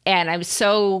 And I'm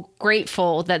so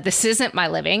grateful that this isn't my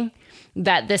living,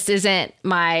 that this isn't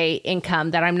my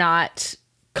income, that I'm not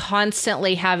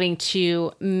constantly having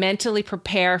to mentally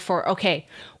prepare for, okay,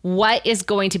 what is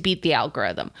going to beat the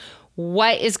algorithm?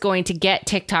 What is going to get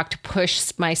TikTok to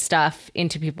push my stuff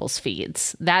into people's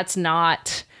feeds? That's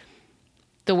not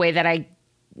the way that I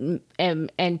am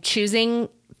and choosing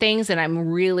things. And I'm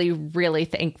really, really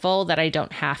thankful that I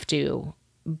don't have to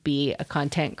be a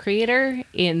content creator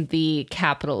in the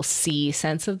capital C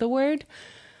sense of the word.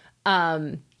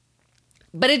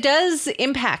 But it does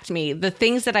impact me. The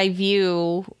things that I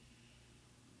view,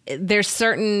 there's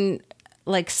certain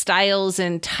styles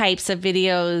and types of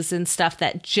videos and stuff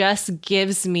that just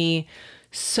gives me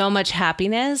so much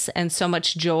happiness and so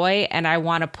much joy. And I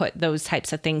want to put those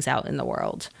types of things out in the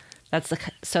world.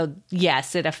 So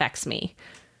yes, it affects me,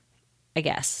 I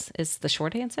guess, is the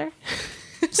short answer.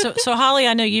 So Holly,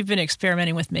 I know you've been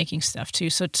experimenting with making stuff too.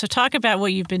 So talk about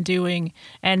what you've been doing,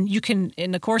 and you can,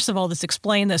 in the course of all this,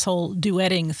 explain this whole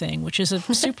duetting thing, which is a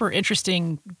super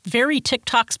interesting, very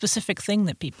TikTok specific thing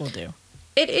that people do.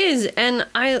 It is, and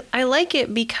I like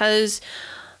it because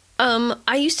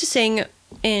I used to sing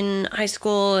in high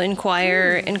school, in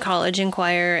choir, in college, in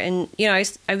choir, and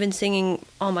I've been singing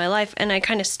all my life, and I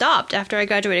kind of stopped after I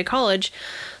graduated college.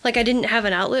 I didn't have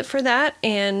an outlet for that,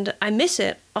 and I miss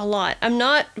it a lot. I'm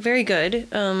not very good.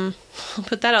 I'll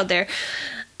put that out there.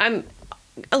 I'm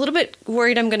a little bit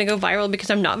worried I'm going to go viral because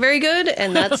I'm not very good,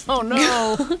 and that's... Oh,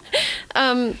 no.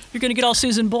 You're going to get all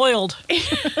Susan Boyled.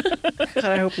 God,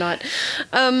 I hope not.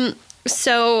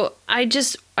 So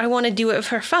I want to do it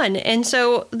for fun. And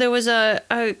so there was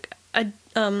a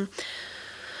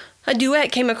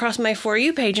duet came across my For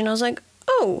You page, and I was like,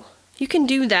 oh, you can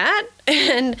do that.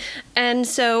 And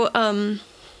so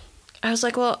I was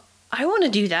like, well, I want to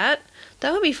do that.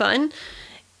 That would be fun.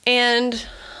 And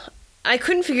I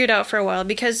couldn't figure it out for a while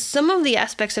because some of the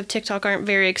aspects of TikTok aren't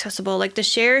very accessible. Like the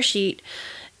share sheet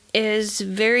is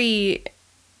very...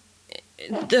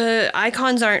 The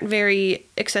icons aren't very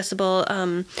accessible.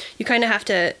 You kind of have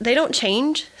to... They don't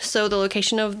change, so the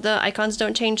location of the icons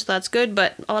don't change, so that's good,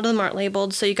 but a lot of them aren't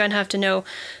labeled, so you kind of have to know,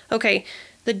 okay,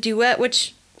 the duet,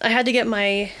 which I had to get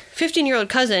my 15-year-old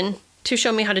cousin to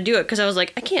show me how to do it, because I was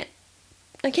like,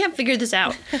 I can't figure this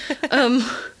out. And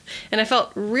I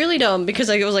felt really dumb,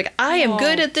 because I was like, I am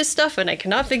good at this stuff, and I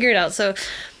cannot figure it out, so...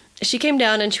 She came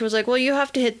down and she was like, well, you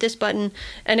have to hit this button.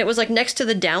 And it was like next to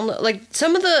the download. Like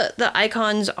some of the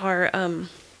icons are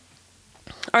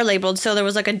labeled. So there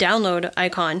was like a download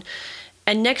icon.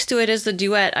 And next to it is the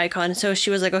duet icon. So she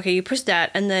was like, okay, you push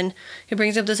that. And then it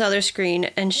brings up this other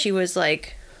screen. And she was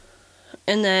like,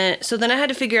 so then I had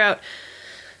to figure out,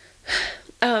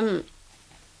 the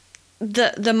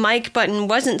mic button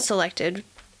wasn't selected.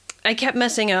 I kept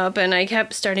messing up and I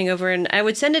kept starting over. And I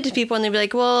would send it to people and they'd be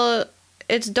like, well,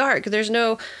 it's dark. There's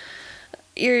no,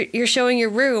 you're showing your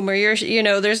room, or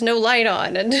there's no light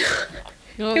on, and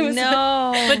So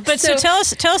tell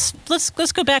us.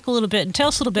 Let's go back a little bit and tell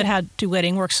us a little bit how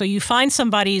duetting works. So you find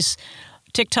somebody's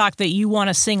TikTok that you want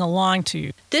to sing along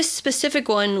to. This specific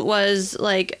one was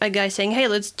like a guy saying, "Hey,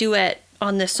 let's duet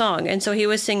on this song," and so he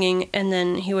was singing, and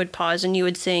then he would pause, and you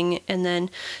would sing, and then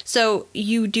so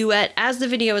you duet as the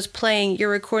video is playing.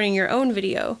 You're recording your own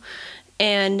video.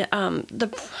 And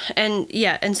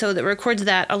so it records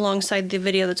that alongside the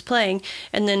video that's playing,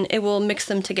 and then it will mix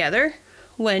them together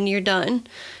when you're done,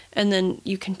 and then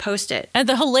you can post it. And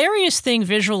the hilarious thing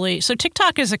visually, so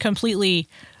TikTok is a completely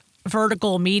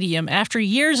vertical medium. After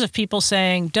years of people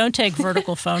saying, don't take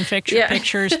vertical phone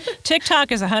pictures,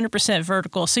 TikTok is 100%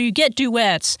 vertical. So you get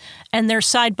duets, and they're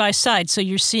side by side. So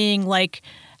you're seeing like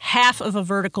half of a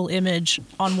vertical image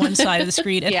on one side of the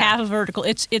screen and half a vertical.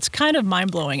 It's kind of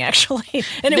mind-blowing, actually.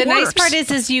 And the nice part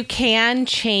is you can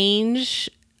change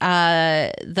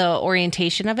the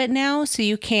orientation of it now. So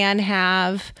you can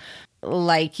have,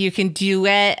 like, you can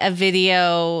duet a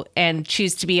video and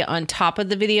choose to be on top of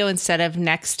the video instead of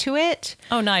next to it.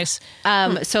 Oh, nice.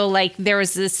 So, like, there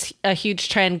was a huge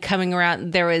trend coming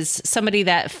around. There was somebody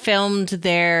that filmed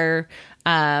their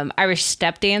Irish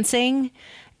step dancing,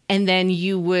 and then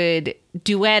you would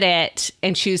duet it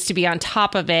and choose to be on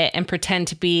top of it and pretend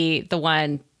to be the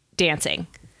one dancing.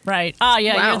 Right. Oh,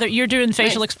 yeah. Wow. You're doing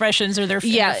facial expressions, or their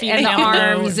feet and the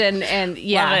arms and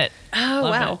yeah. Love it. Oh,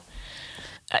 wow.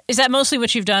 Is that mostly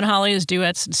what you've done, Holly, is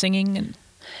duets and singing? And...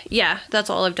 Yeah, that's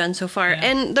all I've done so far. Yeah.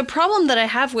 And the problem that I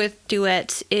have with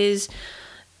duets is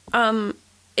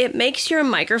it makes your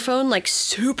microphone like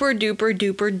super duper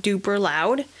duper duper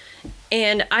loud.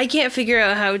 And I can't figure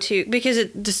out how to, because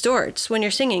it distorts when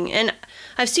you're singing. And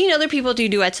I've seen other people do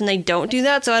duets and they don't do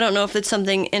that. So I don't know if it's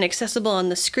something inaccessible on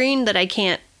the screen that I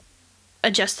can't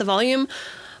adjust the volume.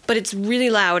 But it's really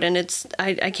loud, and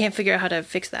I can't figure out how to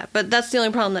fix that. But that's the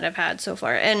only problem that I've had so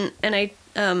far. And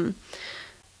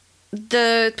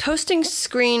the posting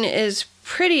screen is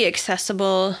pretty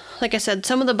accessible. Like I said,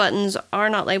 some of the buttons are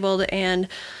not labeled, and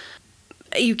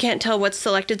you can't tell what's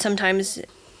selected sometimes.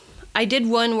 I did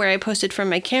one where I posted from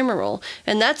my camera roll,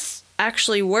 and that's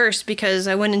actually worse because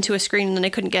I went into a screen and then I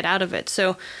couldn't get out of it.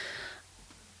 So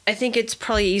I think it's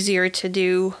probably easier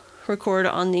to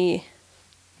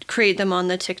create them on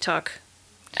the TikTok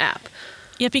app.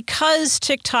 Yeah, because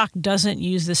TikTok doesn't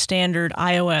use the standard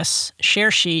iOS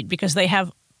share sheet because they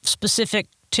have specific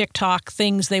TikTok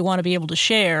things they want to be able to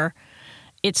share,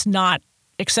 it's not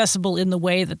accessible in the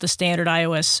way that the standard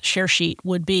iOS share sheet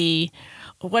would be.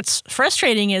 What's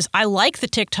frustrating is I like the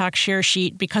TikTok share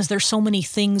sheet because there's so many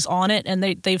things on it, and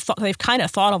they've kind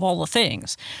of thought of all the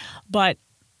things. But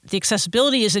the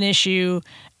accessibility is an issue,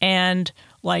 and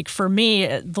like for me,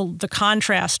 the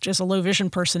contrast as a low vision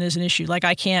person is an issue. Like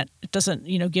it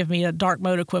doesn't give me a dark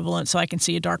mode equivalent, so I can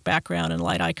see a dark background and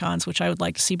light icons, which I would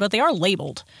like to see. But they are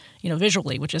labeled,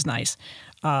 visually, which is nice.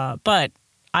 But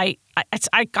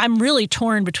I'm really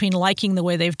torn between liking the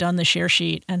way they've done the share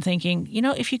sheet and thinking,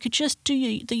 if you could just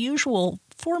do the usual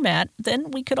format, then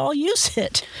we could all use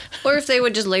it. Or if they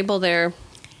would just label their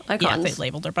icons. Yeah, they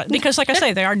labeled their buttons. Because like I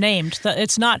say, they are named.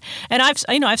 It's not, and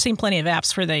I've seen plenty of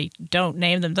apps where they don't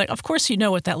name them. Of course you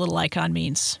know what that little icon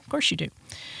means. Of course you do.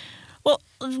 Well,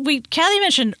 Kathy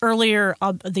mentioned earlier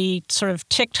the sort of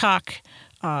TikTok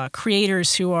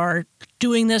creators who are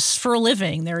doing this for a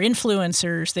living. They're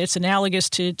influencers. It's analogous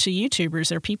to YouTubers.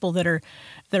 They're people that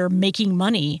are making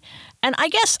money. And I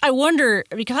guess I wonder,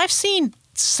 because I've seen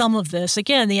some of this.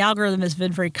 Again, the algorithm has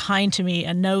been very kind to me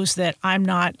and knows that I'm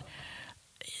not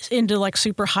into like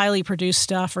super highly produced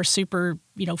stuff or super,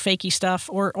 fakey stuff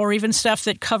or even stuff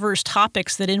that covers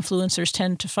topics that influencers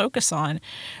tend to focus on.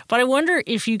 But I wonder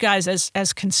if you guys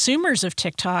as consumers of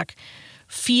TikTok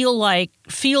feel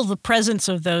the presence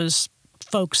of those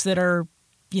folks that are,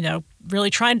 really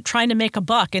trying to make a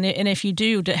buck. And if you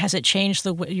do, has it changed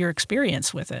your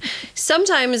experience with it?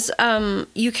 Sometimes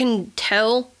you can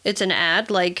tell it's an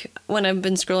ad. Like when I've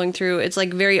been scrolling through, it's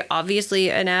like very obviously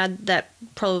an ad that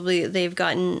probably they've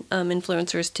gotten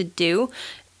influencers to do.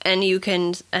 And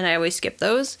I always skip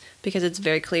those because it's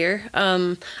very clear.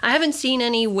 I haven't seen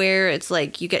any where it's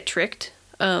like you get tricked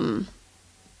you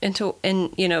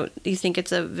think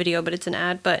it's a video, but it's an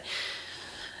ad. But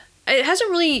it hasn't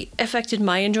really affected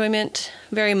my enjoyment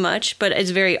very much, but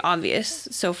it's very obvious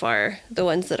so far, the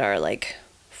ones that are like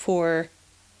for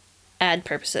ad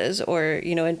purposes or,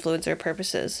 influencer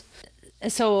purposes.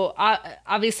 So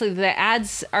obviously the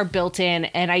ads are built in,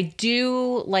 and I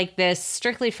do like this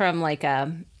strictly from like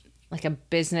a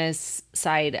business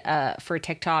side for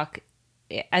TikTok,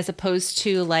 as opposed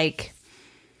to like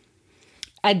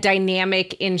a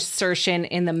dynamic insertion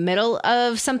in the middle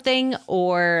of something,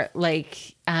 or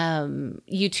like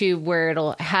YouTube where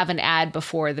it'll have an ad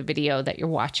before the video that you're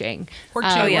watching. Or 2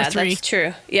 or 3. That's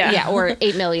true. Yeah, or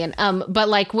 8 million. But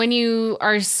like when you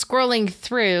are scrolling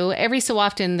through, every so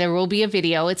often there will be a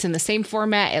video. It's in the same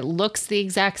format. It looks the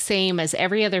exact same as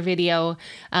every other video,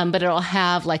 but it'll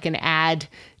have like an ad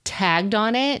tagged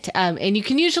on it. And you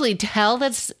can usually tell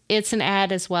that it's an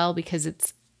ad as well because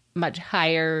it's much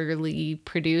higherly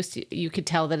produced. You could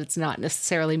tell that it's not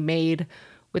necessarily made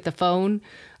with the phone.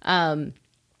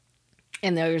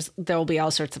 And there'll be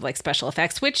all sorts of like special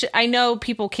effects, which I know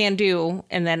people can do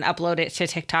and then upload it to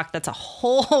TikTok. That's a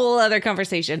whole other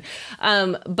conversation.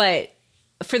 But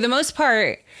for the most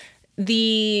part,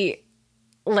 the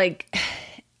like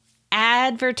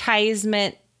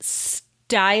advertisement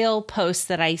style posts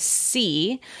that I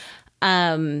see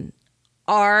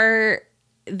are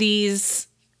these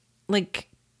like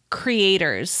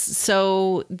creators.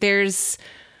 So there's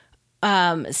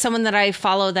someone that I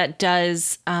follow that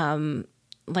does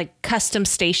like custom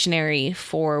stationery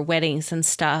for weddings and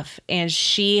stuff. And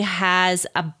she has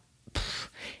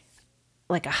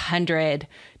like 100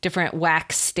 different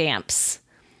wax stamps.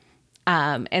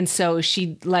 And so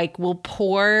she like will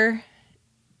pour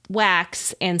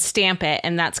wax and stamp it.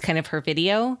 And that's kind of her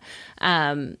video,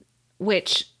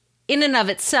 which in and of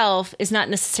itself is not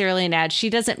necessarily an ad. She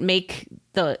doesn't make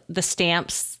the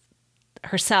stamps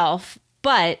herself,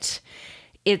 but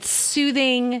it's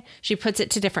soothing. She puts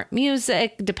it to different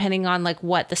music depending on like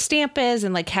what the stamp is,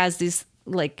 and like has these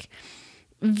like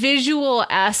visual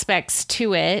aspects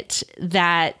to it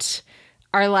that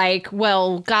are like,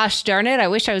 well, gosh darn it, I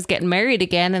wish I was getting married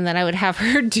again, and then I would have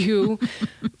her do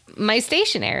my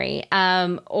stationery.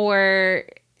 Or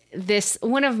this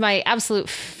one of my absolute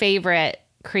favorite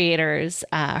creators,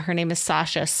 her name is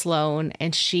Sasha Sloan,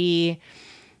 and she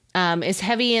is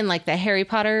heavy in like the Harry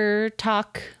Potter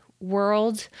talk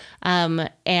world.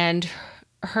 And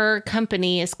her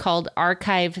company is called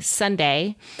Archive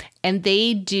Sunday, and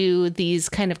they do these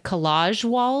kind of collage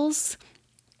walls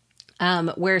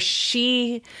where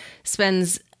she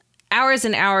spends hours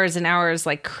and hours and hours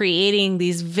like creating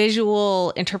these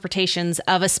visual interpretations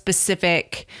of a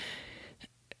specific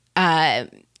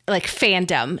like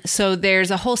fandom. So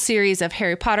there's a whole series of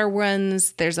Harry Potter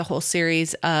ones. There's a whole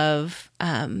series of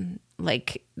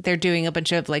like they're doing a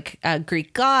bunch of like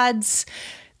Greek gods.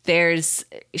 They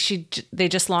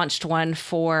just launched one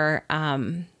for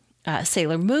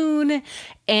Sailor Moon,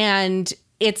 and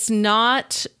it's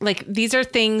not like, these are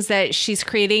things that she's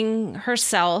creating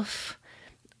herself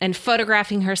and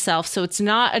photographing herself. So it's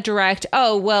not a direct,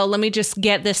 oh, well, let me just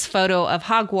get this photo of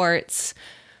Hogwarts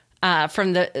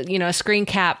from the, a screen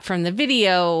cap from the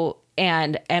video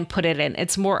and put it in.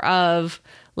 It's more of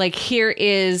like, here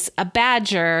is a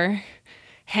badger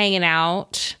hanging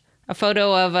out, a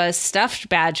photo of a stuffed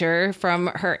badger from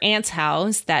her aunt's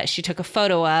house that she took a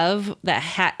photo of that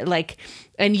had like,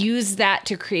 and use that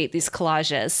to create these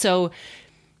collages. So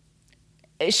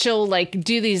she'll like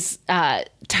do these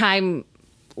time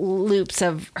loops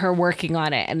of her working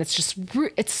on it, and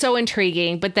it's so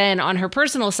intriguing. But then on her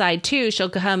personal side too, she'll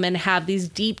come and have these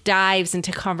deep dives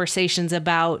into conversations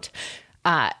about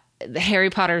the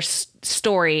Harry Potter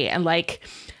story, and like,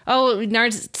 oh,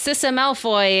 Narcissa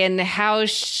Malfoy and how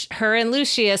her and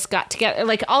Lucius got together,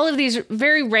 like all of these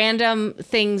very random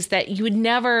things that you would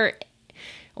never,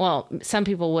 well, some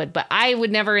people would, but I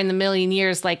would never in the million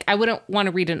years, like I wouldn't want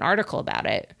to read an article about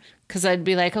it because I'd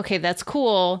be like, okay, that's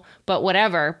cool, but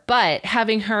whatever. But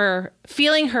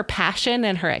feeling her passion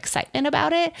and her excitement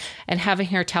about it and having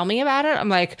her tell me about it, I'm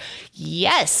like,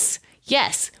 yes,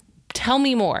 tell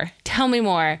me more.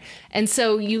 And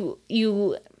so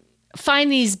you find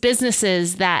these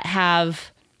businesses that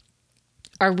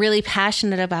are really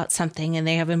passionate about something, and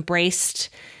they have embraced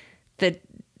the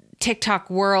TikTok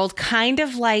world, kind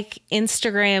of like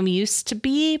Instagram used to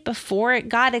be before it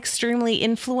got extremely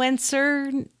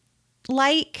influencer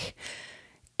like.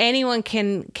 Anyone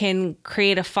can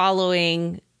create a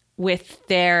following with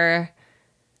their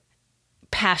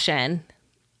passion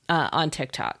on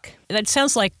TikTok. That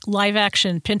sounds like live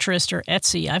action Pinterest or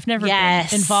Etsy. I've never been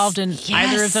involved in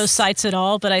either of those sites at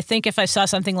all, but I think if I saw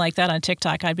something like that on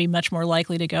TikTok, I'd be much more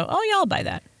likely to go, oh yeah, I'll buy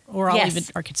that. Or I'll even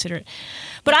consider it.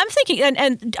 But I'm thinking,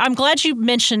 and I'm glad you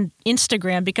mentioned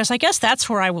Instagram, because I guess that's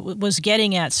where I was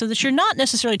getting at, so that you're not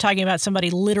necessarily talking about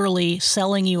somebody literally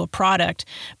selling you a product,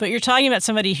 but you're talking about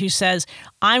somebody who says,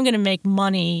 I'm going to make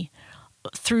money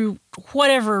through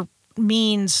whatever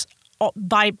means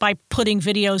by putting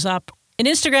videos up. In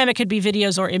Instagram, it could be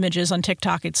videos or images. On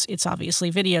TikTok, it's obviously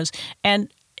videos.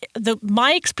 And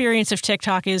my experience of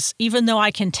TikTok is, even though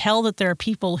I can tell that there are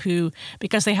people who,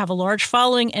 because they have a large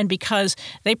following and because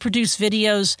they produce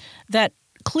videos that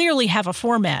clearly have a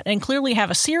format and clearly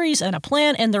have a series and a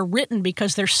plan, and they're written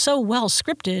because they're so well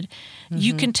scripted,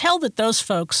 you can tell that those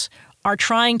folks are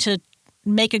trying to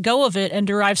make a go of it and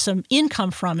derive some income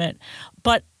from it.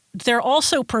 But they're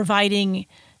also providing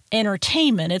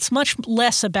entertainment. It's much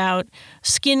less about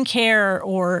skincare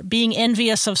or being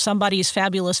envious of somebody's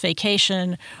fabulous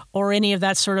vacation or any of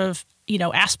that sort of,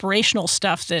 aspirational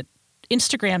stuff that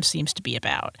Instagram seems to be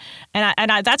about. And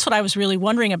I that's what I was really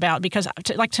wondering about, because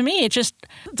to me, it just,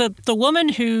 the woman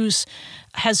has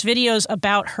videos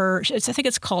about her, I think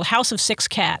it's called House of Six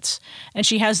Cats. And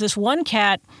she has this one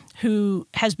cat who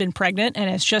has been pregnant and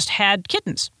has just had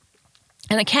kittens.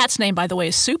 And the cat's name, by the way,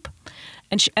 is Soup.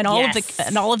 And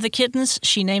all of the kittens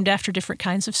she named after different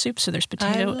kinds of soup. So there's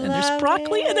potato and there's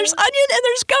broccoli and there's onion and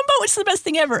there's gumbo. It's the best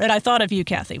thing ever. And I thought of you,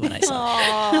 Kathy, when I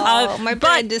saw it. My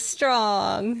brand is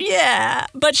strong. Yeah,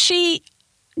 but she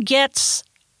gets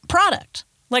product.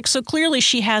 So clearly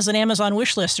she has an Amazon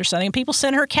wish list or something. People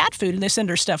send her cat food and they send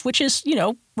her stuff, which is,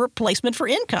 replacement for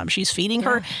income. She's feeding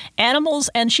her animals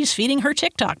and she's feeding her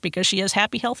TikTok because she has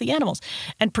happy, healthy animals.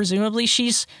 And presumably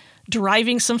she's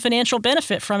deriving some financial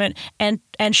benefit from it,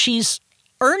 and she's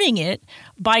earning it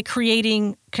by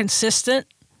creating consistent,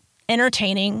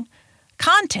 entertaining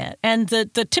content. And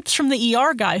the tips from the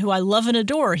ER guy, who I love and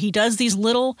adore, he does these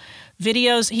little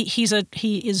videos.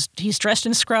 He's dressed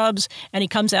in scrubs, and he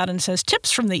comes out and says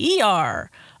tips from the ER,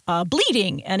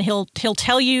 bleeding, and he'll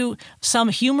tell you some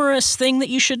humorous thing that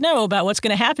you should know about what's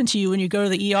going to happen to you when you go to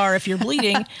the ER if you're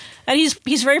bleeding. And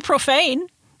he's very profane.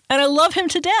 And I love him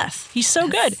to death. He's so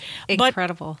good.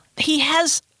 Incredible. But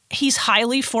he's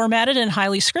highly formatted and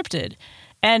highly scripted.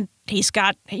 And he's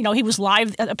got, he was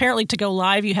live. Apparently to go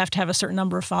live, you have to have a certain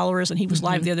number of followers. And he was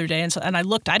live the other day. And I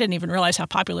looked, I didn't even realize how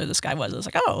popular this guy was. I was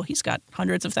like, oh, he's got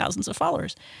hundreds of thousands of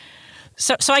followers.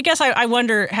 So I guess I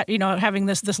wonder, having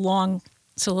this long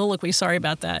soliloquy, sorry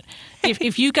about that,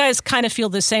 if you guys kind of feel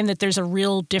the same, that there's a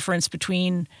real difference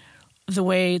between the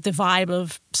vibe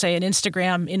of, say, an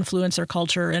Instagram influencer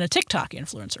culture and a TikTok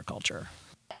influencer culture.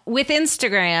 With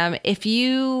Instagram, if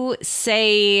you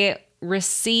say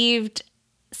received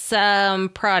some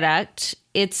product,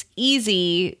 it's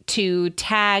easy to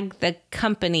tag the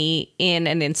company in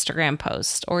an Instagram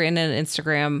post or in an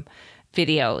Instagram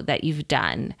video that you've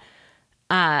done.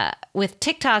 With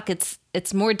TikTok,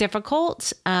 it's more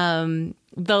difficult.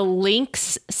 The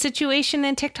links situation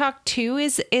in TikTok too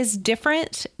is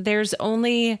different. There's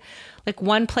only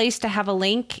one place to have a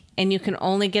link, and you can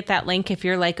only get that link if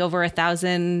you're over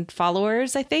 1,000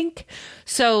 followers, I think.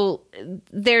 So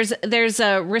there's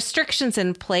restrictions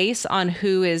in place on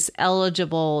who is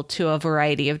eligible to a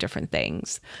variety of different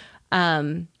things.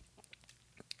 And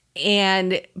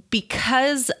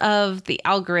because of the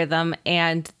algorithm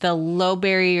and the low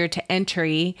barrier to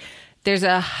entry, there's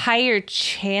a higher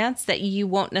chance that you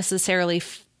won't necessarily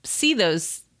see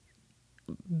those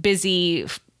busy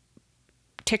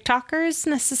TikTokers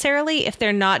necessarily if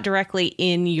they're not directly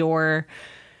in your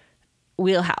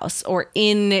wheelhouse or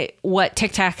in what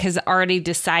TikTok has already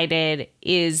decided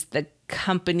is the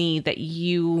company that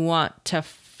you want to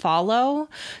follow.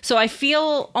 So I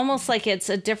feel almost like it's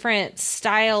a different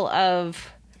style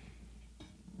of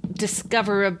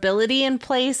discoverability in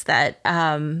place that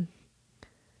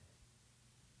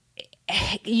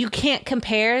you can't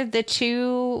compare the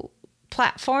two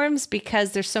platforms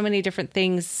because there's so many different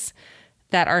things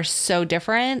that are so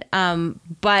different.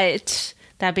 But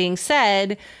that being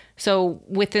said, so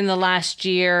within the last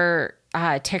year,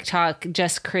 TikTok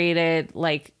just created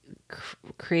like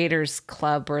creators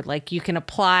club, or like you can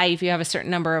apply if you have a certain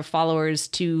number of followers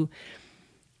to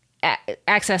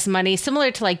access money,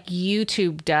 similar to like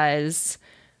YouTube does.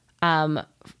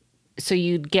 So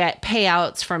you'd get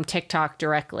payouts from TikTok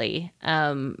directly.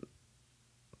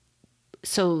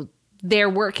 So they're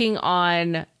working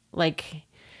on like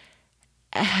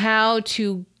how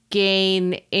to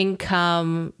gain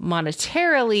income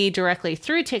monetarily directly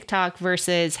through TikTok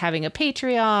versus having a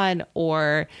Patreon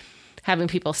or having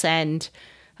people send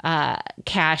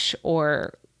cash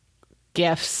or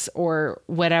gifts or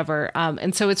whatever.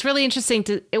 And so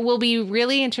it will be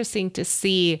really interesting to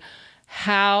see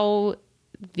how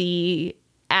the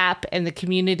app and the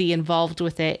community involved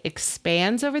with it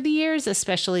expands over the years,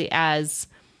 especially as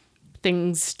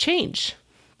things change.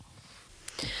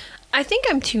 I think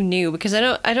I'm too new because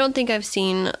I don't think I've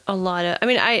seen a lot of. I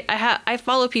mean, I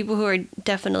follow people who are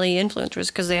definitely influencers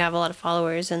because they have a lot of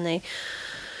followers and they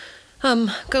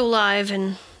go live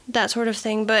and that sort of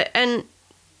thing. But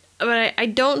I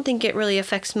don't think it really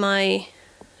affects my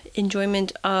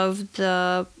enjoyment of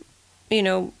the,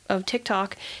 of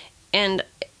TikTok, and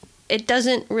it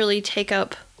doesn't really take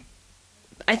up.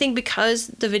 I think because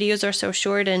the videos are so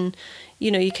short and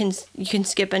you can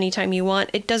skip anytime you want,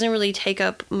 it doesn't really take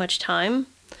up much time.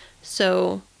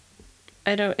 So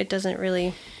it doesn't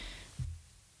really.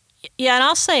 Yeah, and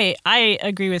I'll say I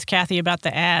agree with Kathy about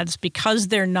the ads because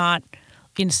they're not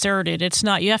inserted. It's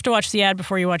not, you have to watch the ad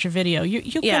before you watch a video.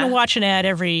 You're going to watch an ad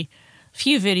every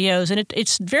few videos, and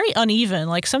it's very uneven.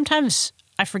 Like sometimes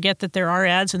I forget that there are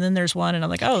ads, and then there's one, and I'm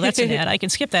like, oh, that's an ad. I can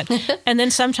skip that. And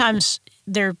then sometimes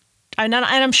and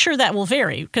I'm sure that will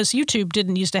vary because YouTube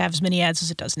didn't used to have as many ads as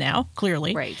it does now,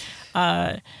 clearly. Right.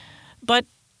 But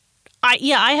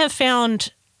I have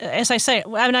found, as I say,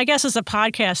 I guess as a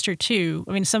podcaster too,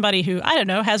 somebody who, I don't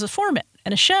know, has a format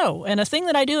and a show and a thing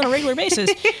that I do on a regular basis,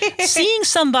 seeing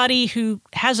somebody who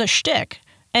has a shtick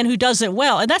and who does it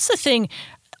well. And that's the thing.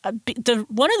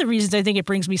 One of the reasons I think it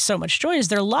brings me so much joy is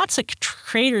there are lots of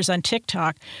creators on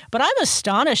TikTok, but I'm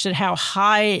astonished at how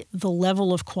high the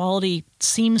level of quality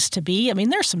seems to be.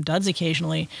 There's some duds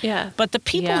occasionally. Yeah. But the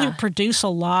people who produce a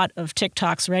lot of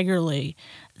TikToks regularly,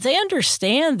 they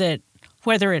understand that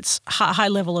whether it's high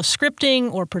level of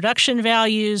scripting or production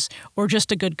values or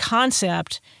just a good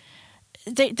concept,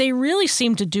 they really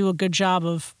seem to do a good job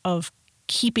of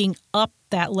keeping up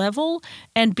that level.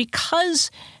 And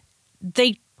because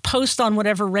they post on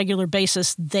whatever regular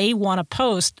basis they want to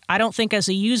post, I don't think as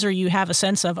a user you have a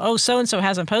sense of, oh, so-and-so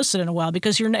hasn't posted in a while,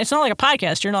 because it's not like a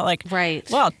podcast. You're not like, right,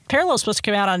 well, Parallel's supposed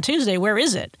to come out on Tuesday. Where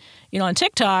is it? On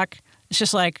TikTok, it's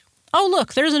just like, oh,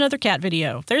 look, there's another cat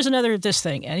video. There's another this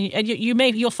thing. And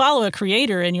you'll follow a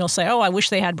creator and you'll say, oh, I wish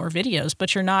they had more videos,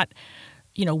 but you're not,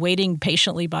 waiting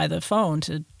patiently by the phone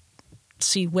to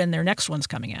see when their next one's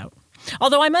coming out.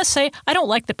 Although I must say, I don't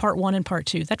like the part 1 and part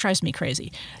 2. That drives me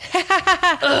crazy. Swipe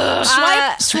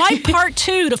part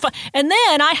 2 and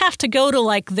then I have to go to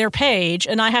like their page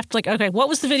and I have to okay, what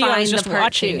was the video I was just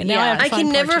watching? And now I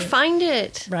can never find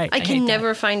it. Right. I can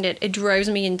never find it. It drives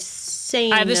me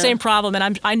insane. I have the same problem,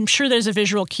 and I'm sure there's a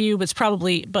visual cue. It's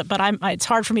probably, but it's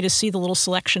hard for me to see the little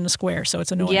selection square, so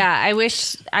it's annoying. Yeah,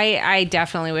 I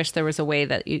definitely wish there was a way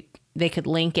that they could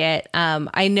link it.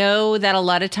 I know that a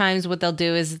lot of times what they'll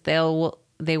do is they will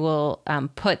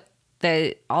put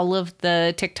all of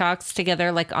the TikToks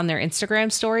together like on their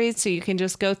Instagram stories, so you can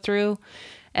just go through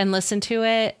and listen to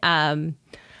it.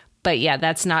 But yeah,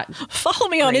 that's not. Follow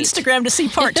me on Instagram to see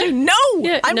part 2. No,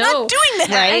 I'm not doing that.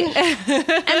 Right.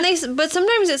 But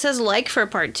sometimes it says like for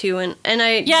part 2, and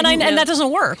that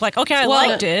doesn't work. Like, okay, I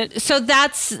liked it. So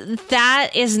that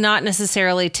is not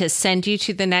necessarily to send you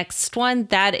to the next one.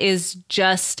 That is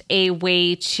just a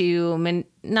way to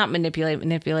not manipulate.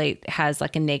 Manipulate has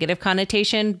like a negative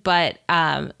connotation, but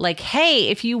like, hey,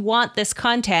 if you want this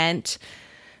content,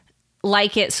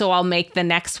 like it, so I'll make the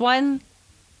next one.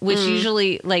 Which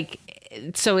usually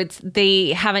so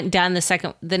they haven't done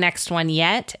the next one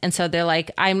yet. And so they're like,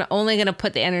 I'm only going to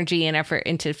put the energy and effort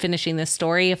into finishing this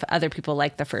story if other people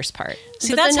like the first part.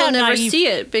 See, that's how I'll never see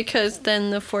it because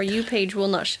then the For You page will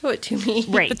not show it to me.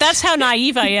 Right. But that's how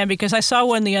naive I am, because I saw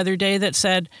one the other day that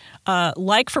said,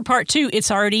 like for part 2, it's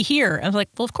already here. I was like,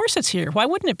 well, of course it's here. Why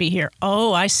wouldn't it be here?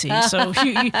 Oh, I see. So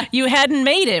you hadn't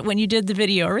made it when you did the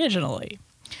video originally.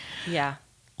 Yeah.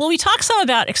 Well, we talked some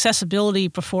about accessibility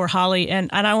before, Holly,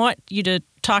 and I want you to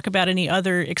talk about any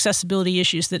other accessibility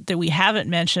issues that we haven't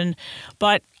mentioned.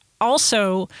 But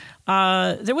also,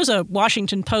 there was a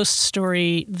Washington Post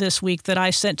story this week that I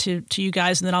sent to you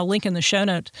guys, and then I'll link in the show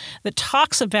notes, that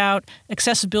talks about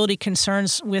accessibility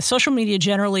concerns with social media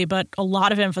generally, but a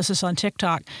lot of emphasis on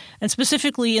TikTok, and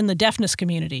specifically in the deafness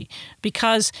community,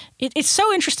 because it's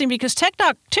so interesting because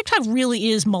TikTok really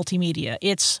is multimedia.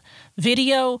 It's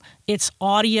video, it's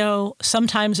audio,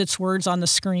 sometimes it's words on the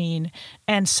screen,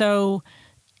 and so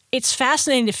it's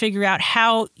fascinating to figure out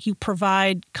how you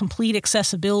provide complete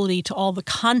accessibility to all the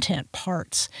content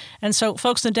parts. And so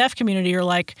folks in the deaf community are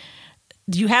like,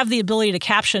 you have the ability to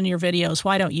caption your videos.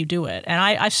 Why don't you do it? And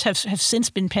I have since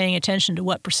been paying attention to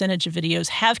what percentage of videos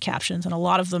have captions, and a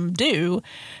lot of them do.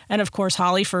 And of course,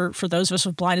 Holly, for those of us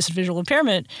with blindness and visual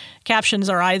impairment, captions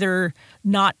are either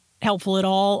not helpful at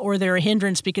all or they're a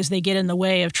hindrance because they get in the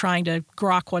way of trying to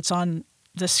grok what's on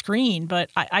the screen. But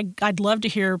I'd love to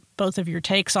hear both of your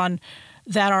takes on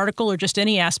that article or just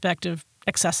any aspect of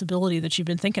accessibility that you've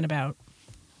been thinking about.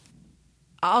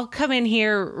 I'll come in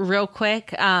here real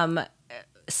quick,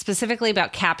 specifically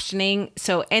about captioning.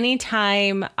 So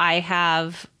anytime I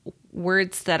have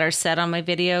words that are said on my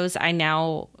videos, I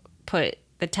now put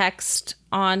the text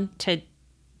on to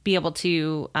be able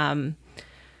to,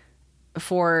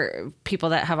 for people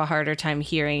that have a harder time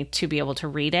hearing, to be able to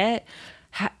read it.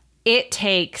 It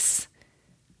takes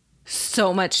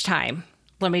so much time.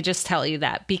 Let me just tell you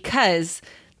that, because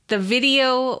the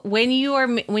video, when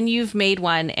you've made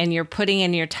one and you're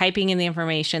typing in the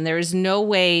information, there is no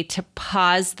way to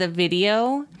pause the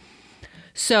video.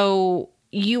 So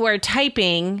you are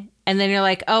typing and then you're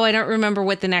like, oh, I don't remember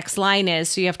what the next line is.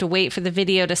 So you have to wait for the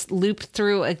video to loop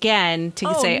through again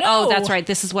to say, no. oh, that's right,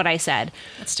 this is what I said.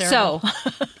 That's terrible. So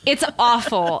it's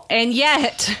awful. And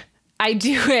yet I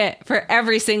do it for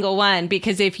every single one,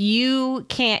 because if you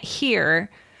can't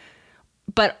hear,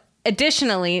 but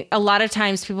additionally, a lot of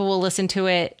times people will listen to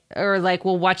it or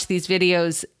will watch these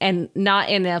videos and not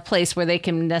in a place where they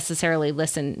can necessarily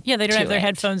listen. Yeah, they don't have their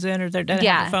headphones in, or they don't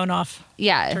have their phone off.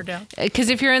 Yeah. Turned down. Because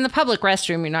if you're in the public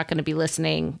restroom, you're not going to be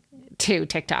listening to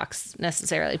TikToks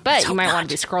necessarily, but you might want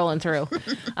to be scrolling through.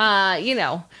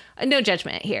 No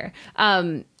judgment here.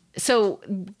 So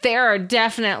there are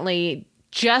definitely,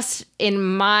 just in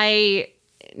my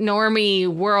normie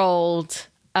world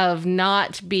of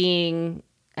not being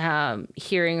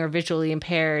hearing or visually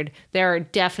impaired, there are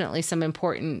definitely some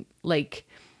important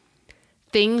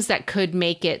things that could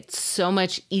make it so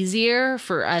much easier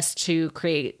for us to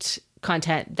create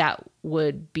content that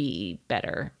would be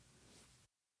better.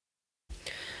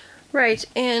 Right.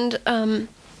 And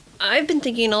I've been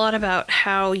thinking a lot about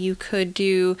how you could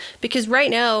do, because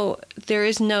right now there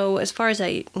is no, as far as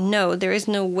I know, there is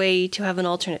no way to have an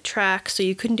alternate track. So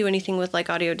you couldn't do anything with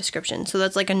audio description. So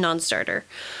that's a non-starter.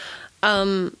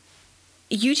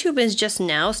 YouTube is just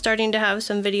now starting to have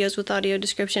some videos with audio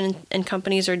description, and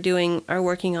companies are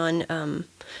working on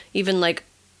even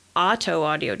auto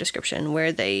audio description,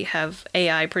 where they have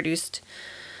AI produced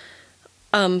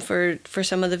for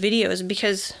some of the videos,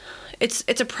 because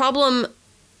it's a problem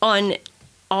on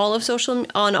all of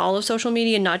social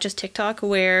media, not just TikTok,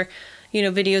 where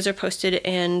videos are posted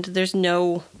and there's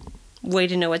no way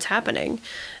to know what's happening,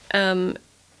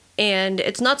 and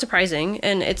it's not surprising,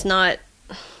 and it's not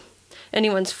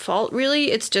anyone's fault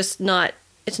really. It's just not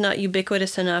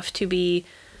ubiquitous enough to be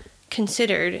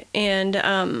considered, and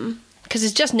because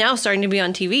it's just now starting to be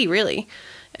on TV really,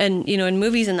 and in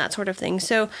movies and that sort of thing.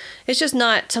 So it's just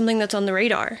not something that's on the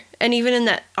radar. And even in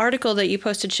that article that you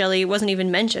posted, Shelley, it wasn't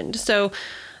even mentioned. So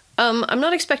I'm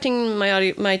not expecting my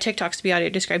TikToks to be audio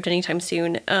described anytime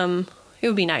soon. It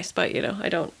would be nice, but I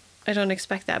don't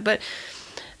expect that. But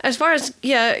as far as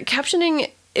captioning,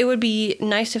 it would be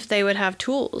nice if they would have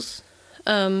tools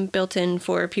built in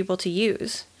for people to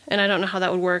use. And I don't know how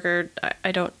that would work, or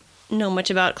I don't know much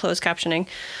about closed captioning.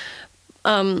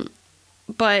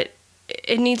 But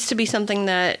it needs to be something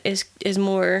that is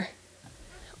more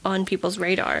on people's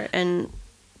radar. And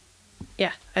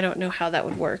I don't know how that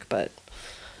would work, but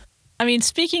I mean,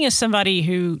 speaking as somebody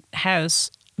who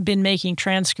has been making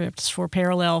transcripts for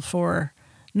Parallel for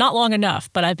not long enough,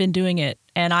 but I've been doing it,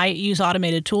 and I use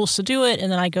automated tools to do it,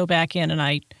 and then I go back in and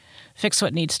I fix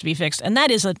what needs to be fixed. And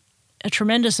that is a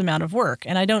tremendous amount of work.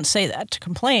 And I don't say that to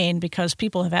complain, because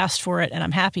people have asked for it and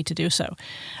I'm happy to do so.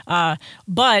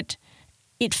 But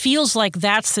it feels like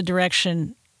that's the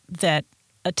direction that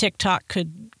a TikTok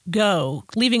could go,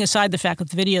 leaving aside the fact that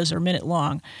the videos are a minute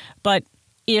long. But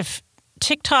if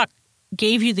TikTok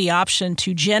gave you the option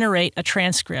to generate a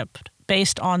transcript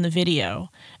based on the video,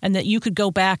 and that you could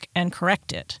go back and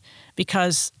correct it,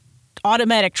 because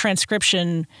automatic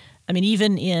transcription, I mean,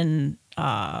 even in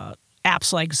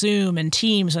apps like Zoom and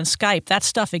Teams and Skype, that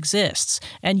stuff exists.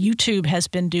 And YouTube has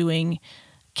been doing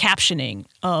captioning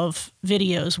of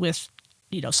videos with,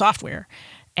 software.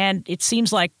 And it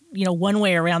seems like, one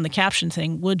way around the caption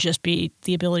thing would just be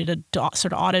the ability to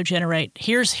sort of auto-generate.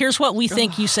 Here's what we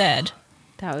think you said.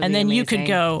 That would and be then amazing. you could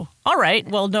go, all right,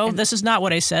 well, no, this is not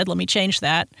what I said. Let me change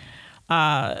that.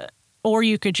 Or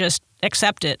you could just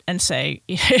accept it and say,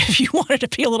 if you wanted to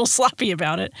be a little sloppy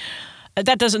about it.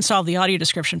 That doesn't solve the audio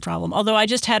description problem. Although I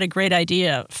just had a great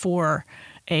idea for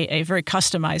a very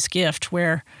customized gift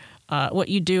where what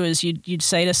you do is you'd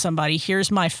say to somebody, here's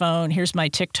my phone, here's my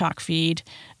TikTok feed,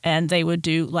 and they would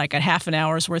do like a half an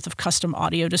hour's worth of custom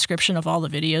audio description of all the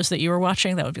videos that you were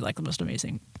watching. That would be like the most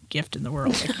amazing gift in the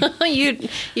world.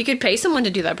 You could pay someone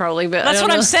to do that probably, but That's what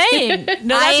I'm saying.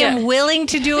 No, I am willing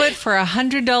to do it for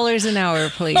 $100 an hour,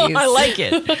 please. Oh, I like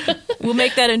it. We'll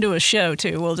make that into a show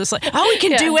too. We'll just we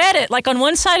can duet it. Like on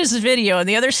one side is the video and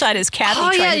the other side is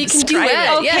Kathy trying to you can describe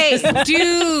duet. it. Okay,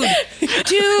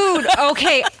 dude.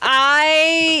 Okay,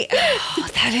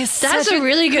 that's That's a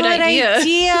really good idea.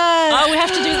 Oh, we have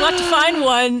to find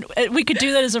one. We could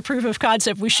do that as a proof of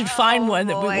concept. We should find one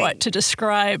that we want to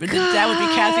describe, and that would be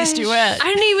Kathy's duet. I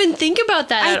didn't even think about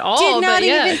that at all. I did not but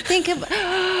yeah. even think of.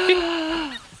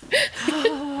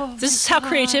 This is how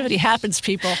creativity happens,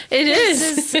 people. It is.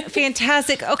 This is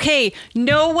fantastic. Okay,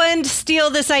 no one steal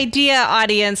this idea,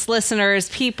 audience, listeners,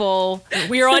 people.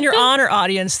 We are on your honor,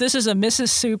 audience. This is a Mrs.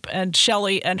 Soup and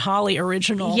Shelley and Holly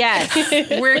original. Yes,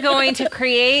 we're going to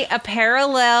create a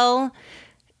parallel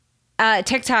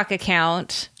TikTok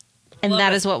account, and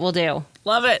that is what we'll do.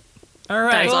 Love it. All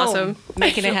right. That's awesome.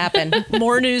 Making it happen.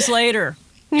 More news later.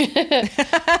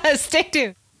 Stay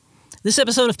tuned. This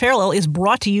episode of Parallel is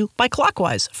brought to you by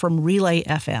Clockwise from Relay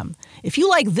FM. If you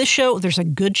like this show, there's a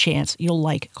good chance you'll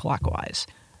like Clockwise.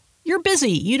 You're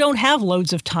busy. You don't have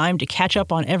loads of time to catch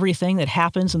up on everything that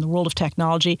happens in the world of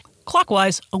technology.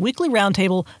 Clockwise, a weekly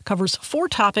roundtable, covers 4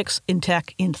 topics in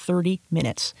tech in 30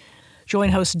 minutes. Join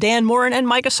hosts Dan Morin and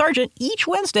Micah Sargent each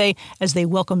Wednesday as they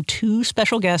welcome 2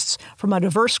 special guests from a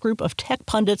diverse group of tech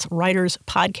pundits, writers,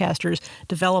 podcasters,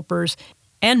 developers,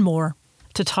 and more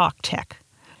to talk tech.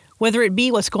 Whether it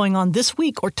be what's going on this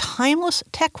week or timeless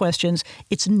tech questions,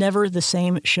 it's never the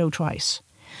same show twice.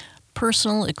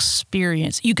 Personal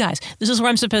experience. You guys, this is where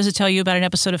I'm supposed to tell you about an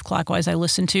episode of Clockwise I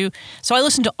listened to. So I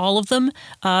listened to all of them,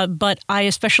 but I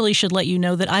especially should let you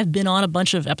know that I've been on a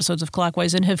bunch of episodes of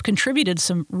Clockwise and have contributed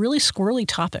some really squirrely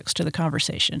topics to the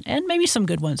conversation, and maybe some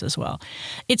good ones as well.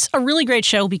 It's a really great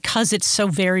show because it's so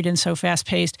varied and so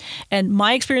fast-paced, and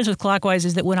my experience with Clockwise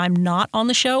is that when I'm not on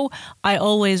the show, I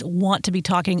always want to be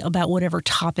talking about whatever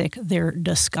topic they're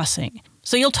discussing.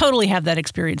 So you'll totally have that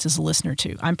experience as a listener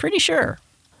too, I'm pretty sure.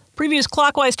 Previous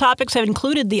Clockwise topics have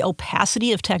included the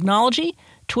opacity of technology,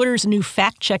 Twitter's new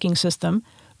fact-checking system,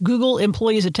 Google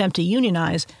employees' attempt to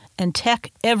unionize, and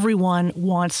tech everyone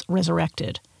wants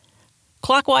resurrected.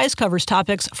 Clockwise covers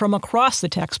topics from across the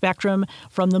tech spectrum,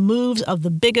 from the moves of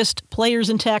the biggest players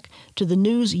in tech to the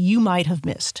news you might have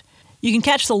missed. You can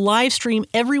catch the live stream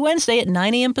every Wednesday at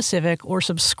 9 a.m. Pacific or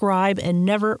subscribe and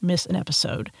never miss an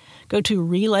episode. Go to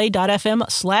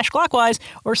relay.fm/clockwise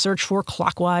or search for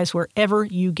Clockwise wherever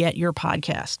you get your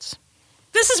podcasts.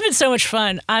 This has been so much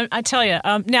fun, I tell you.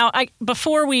 Now,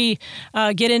 before we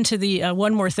get into the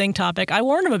one more thing topic, I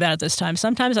warned them about it this time.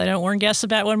 Sometimes I don't warn guests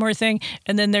about one more thing,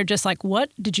 and then they're just like,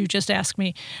 what did you just ask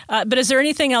me? But is there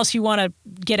anything else you want to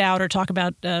get out or talk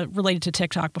about related to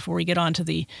TikTok before we get on to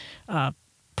the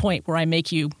point where I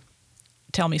make you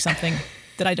tell me something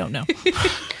that I don't know?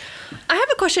 I have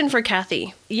a question for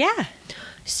Kathy. Yeah.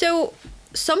 So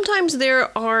sometimes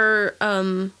there are,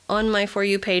 on my For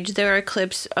You page, there are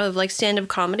clips of like stand-up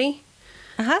comedy.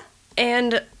 Uh-huh.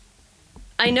 And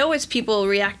I know it's people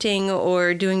reacting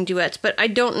or doing duets, but I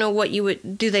don't know what you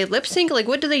would, do they lip sync? Like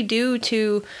what do they do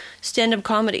to stand-up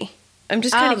comedy? I'm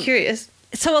just kind of curious.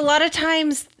 So a lot of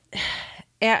times,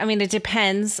 yeah, I mean, it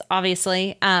depends,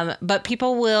 obviously. But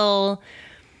people will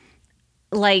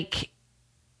like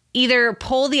either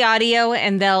pull the audio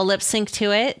and they'll lip sync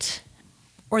to it.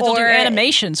 Or they'll do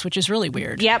animations, which is really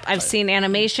weird. Yep, I've seen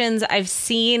animations.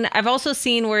 I've also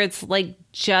seen where it's like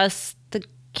just the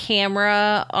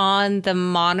camera on the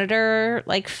monitor,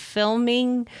 like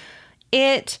filming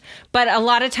it. But a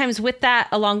lot of times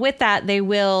along with that, they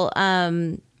will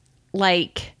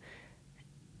like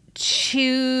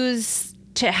choose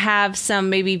to have some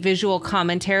maybe visual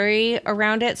commentary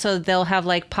around it. So they'll have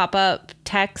like pop-up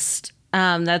text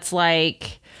that's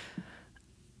like,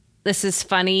 this is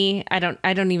funny. I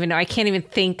don't even know. I can't even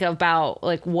think about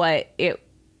like what it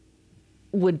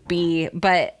would be,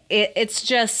 but it's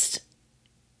just,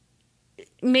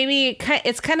 maybe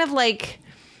it's kind of like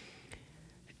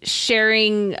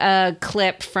sharing a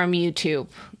clip from YouTube,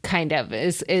 kind of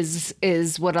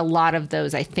is what a lot of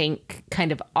those, I think,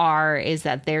 kind of are, is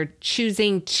that they're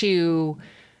choosing to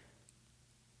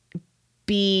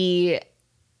be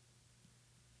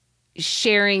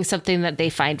sharing something that they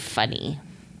find funny,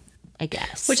 I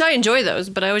guess. Which I enjoy those,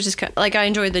 but I was just kind of, like, I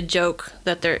enjoy the joke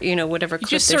that they're, whatever clip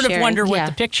just they're sort of sharing. wonder what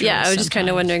the picture is. Yeah, I was just kind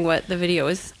of sometimes. wondering what the video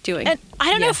was doing. And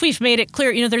I don't know if we've made it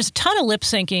clear, there's a ton of lip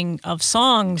syncing of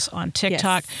songs on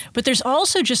TikTok, but there's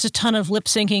also just a ton of lip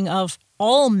syncing of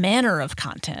all manner of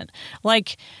content.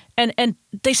 Like, and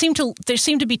there seem to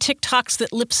be TikToks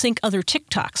that lip sync other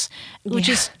TikToks, which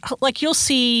is like, you'll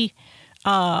see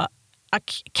a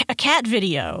cat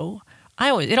video.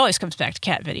 It always comes back to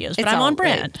cat videos, but I'm on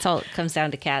brand. It's all it comes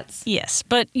down to cats. Yes,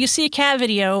 but you see a cat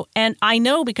video, and I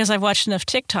know because I've watched enough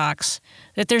TikToks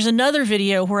that there's another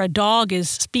video where a dog is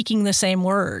speaking the same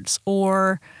words,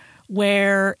 or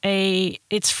where it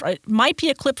might be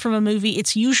a clip from a movie.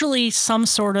 It's usually some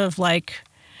sort of like,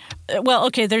 well,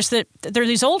 okay, there are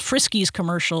these old Friskies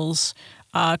commercials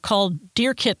called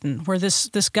Dear Kitten, where this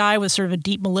guy with sort of a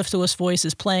deep mellifluous voice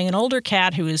is playing an older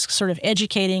cat who is sort of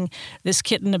educating this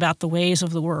kitten about the ways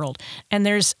of the world. And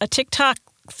there's a TikTok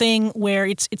thing where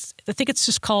it's I think it's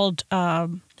just called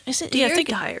is it Dear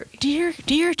Diary.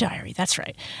 Dear Diary, that's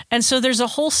right. And so there's a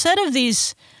whole set of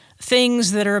these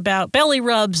things that are about belly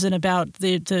rubs and about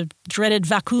the dreaded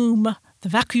vacuum, the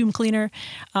vacuum cleaner,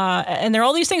 and there are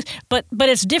all these things, but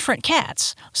it's different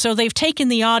cats. So they've taken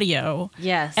the audio,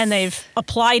 and they've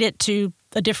applied it to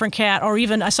a different cat, or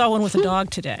even I saw one with a dog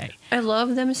today. I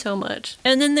love them so much.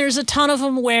 And then there's a ton of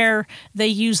them where they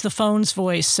use the phone's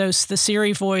voice, so it's the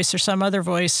Siri voice or some other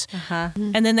voice,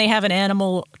 and then they have an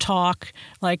animal talk,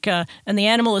 like, and the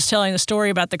animal is telling the story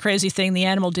about the crazy thing the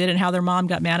animal did and how their mom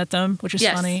got mad at them, which is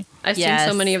funny. I've seen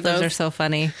so many of those. Those are so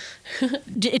funny.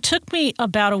 It took me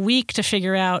about a week to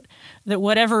figure out that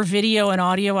whatever video and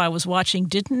audio I was watching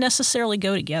didn't necessarily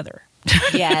go together.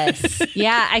 Yes.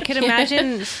 Yeah, I could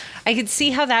imagine. I could see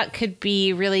how that could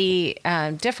be really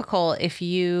difficult if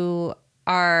you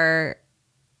are,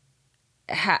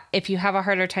 if you have a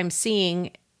harder time seeing.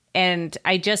 And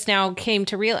I just now came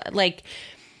to realize, like,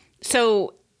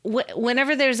 so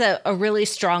whenever there's a really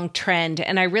strong trend,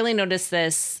 and I really noticed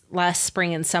this last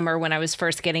spring and summer when I was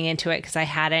first getting into it, because I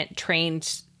hadn't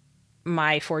trained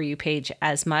my For You page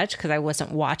as much because I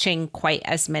wasn't watching quite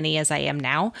as many as I am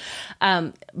now.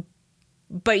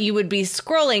 But you would be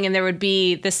scrolling and there would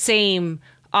be the same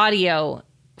audio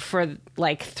for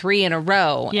like 3 in a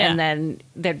row. Yeah. And then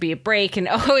there'd be a break and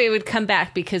it would come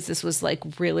back because this was like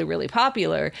really, really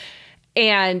popular.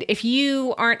 And if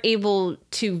you aren't able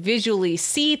to visually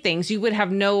see things, you would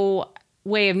have no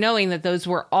way of knowing that those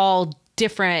were all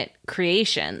different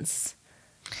creations.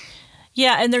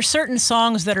 Yeah, and there's certain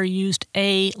songs that are used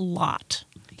a lot.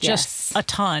 Just a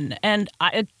ton. And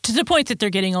to the point that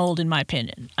they're getting old, in my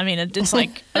opinion. I mean, it's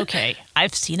like, okay,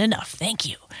 I've seen enough. Thank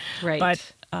you. Right.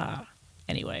 But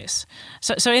anyways.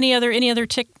 So any other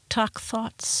TikTok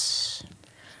thoughts?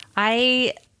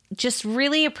 I just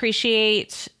really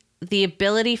appreciate the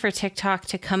ability for TikTok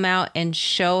to come out and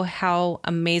show how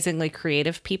amazingly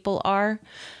creative people are,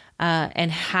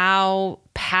 and how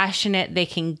passionate they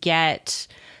can get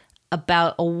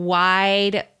about a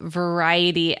wide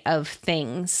variety of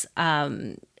things.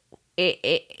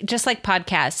 Just like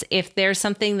podcasts, if there's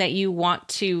something that you want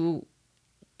to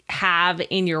have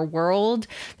in your world,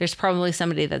 there's probably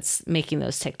somebody that's making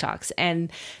those TikToks.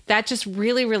 And that just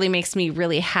really, really makes me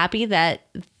really happy that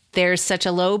there's such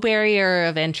a low barrier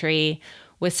of entry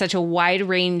with such a wide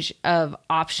range of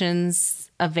options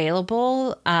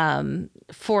available,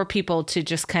 for people to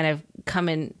just kind of come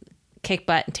and kick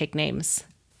butt and take names.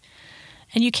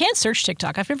 And you can search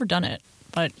TikTok. I've never done it,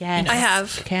 but yes, I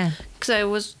have. You can. Because I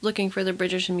was looking for the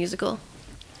Bridgerton musical.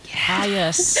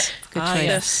 Yes. Good choice.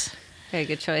 Yes. Very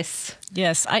good choice.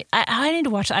 Yes. I need to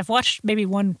watch it. I've watched maybe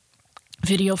one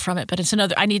video from it, but it's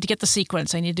another. I need to get the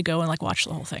sequence. I need to go and like watch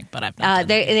the whole thing. But I've not.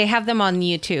 They have them on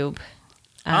YouTube.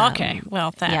 Okay.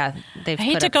 Well, they've I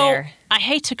hate put to up go. there. I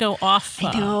hate to go off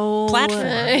know. platform.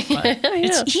 But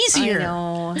it's easier. I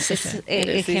know.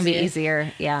 It can be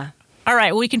easier. Yeah. All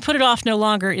right, well, we can put it off no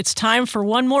longer. It's time for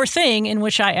one more thing, in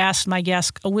which I asked my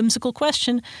guest a whimsical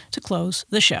question to close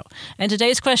the show. And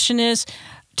today's question is,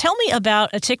 tell me about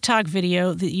a TikTok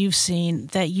video that you've seen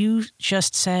that you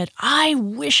just said, I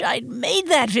wish I'd made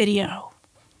that video.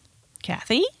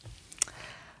 Kathy?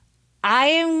 I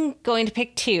am going to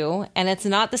pick 2, and it's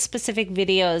not the specific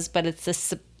videos, but it's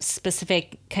the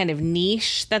specific kind of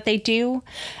niche that they do.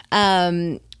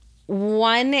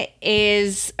 One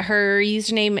is, her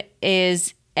username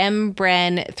is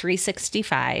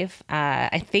mbren365.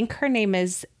 I think her name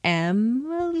is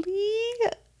Emma,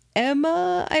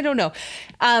 I don't know.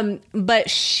 But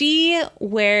she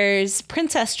wears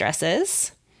princess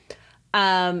dresses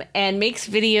and makes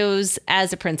videos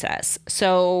as a princess.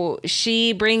 So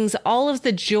she brings all of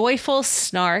the joyful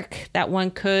snark that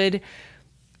one could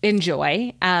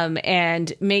enjoy,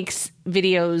 and makes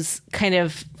videos kind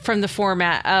of from the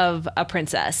format of a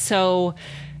princess. So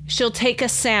she'll take a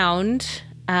sound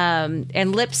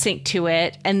and lip sync to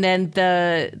it, and then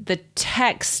the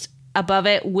text above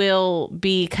it will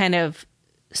be kind of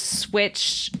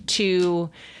switched to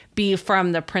be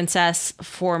from the princess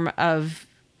form of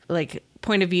like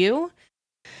point of view.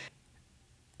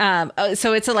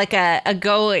 So it's like a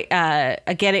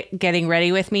getting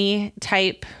ready with me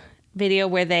type video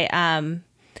where they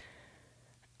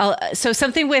so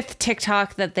something with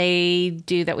TikTok that they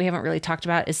do that we haven't really talked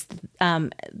about is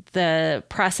the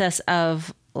process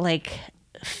of like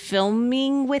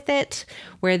filming with it,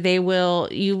 where they will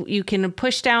you can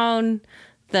push down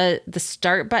the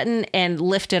start button and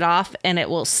lift it off and it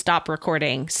will stop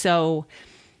recording. So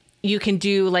you can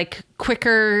do like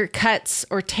quicker cuts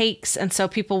or takes. And so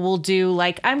people will do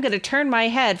like, I'm going to turn my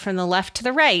head from the left to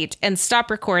the right and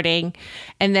stop recording.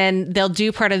 And then they'll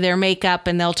do part of their makeup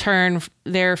and they'll turn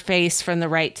their face from the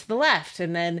right to the left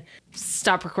and then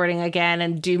stop recording again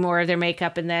and do more of their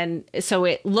makeup. And then, so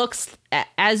it looks,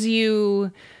 as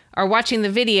you are watching the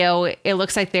video, it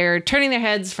looks like they're turning their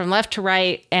heads from left to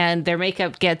right and their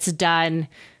makeup gets done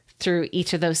through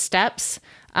each of those steps.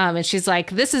 And she's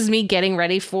like, this is me getting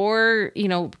ready for,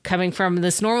 coming from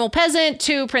this normal peasant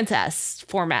to princess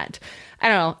format. I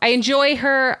don't know. I enjoy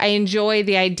her. I enjoy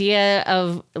the idea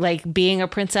of like being a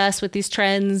princess with these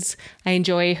trends. I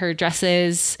enjoy her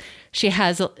dresses.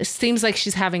 Seems like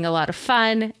she's having a lot of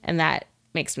fun, and that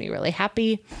makes me really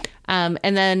happy. And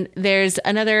then there's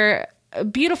another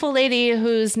beautiful lady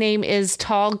whose name is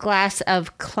Tall Glass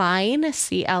of Kline,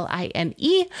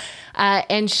 Kline.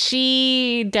 And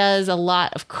she does a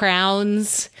lot of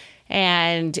crowns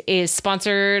and is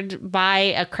sponsored by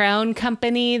a crown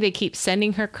company. They keep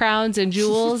sending her crowns and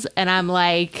jewels. And I'm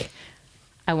like,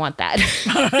 I want that.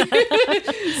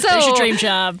 So, there's your dream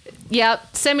job.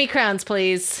 Yep. Send me crowns,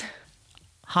 please.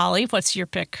 Holly, what's your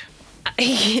pick?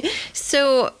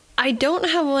 So I don't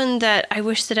have one that I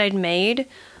wish that I'd made,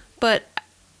 but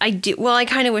I do. Well, I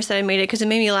kind of wish that I made it because it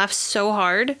made me laugh so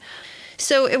hard.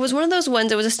 So it was one of those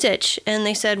ones, it was a Stitch, and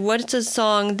they said, what's a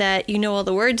song that you know all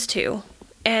the words to?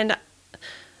 And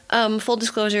full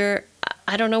disclosure,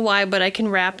 I don't know why, but I can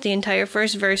rap the entire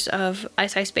first verse of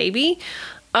Ice Ice Baby.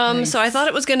 Nice. So I thought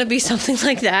it was going to be something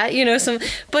like that,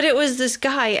 but it was this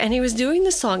guy and he was doing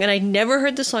the song and I'd never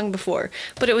heard the song before,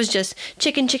 but it was just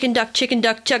chicken, duck,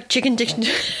 chuck, chicken, chicken.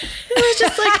 It was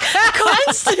just like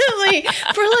constantly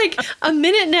for like a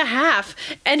minute and a half.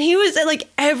 And he was like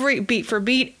every beat for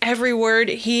beat, every word,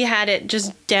 he had it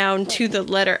just down to the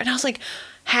letter. And I was like,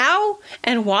 how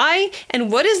and why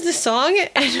and what is the song?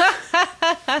 And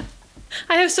I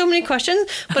have so many questions,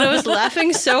 but I was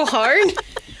laughing so hard.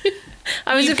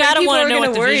 You've got to want to know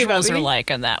what the visuals are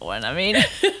like on that one. I mean,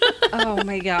 oh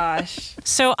my gosh.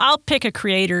 So I'll pick a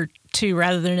creator too,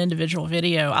 rather than an individual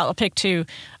video. I'll pick two.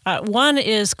 One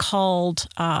is called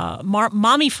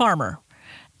Mommy Farmer,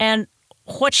 and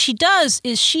what she does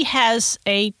is she has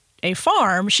a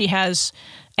farm. She has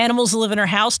animals that live in her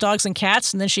house, dogs and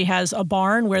cats, and then she has a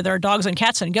barn where there are dogs and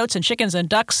cats and goats and chickens and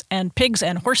ducks and pigs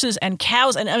and horses and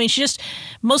cows, and I mean, she just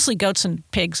mostly goats and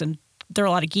pigs, and there are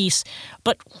a lot of geese.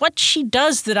 But what she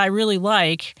does that I really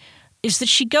like is that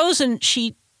she goes and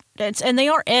and they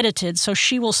are edited, so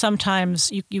she will sometimes,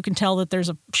 you can tell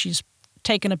that she's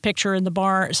taken a picture in the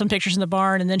barn, some pictures in the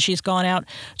barn, and then she's gone out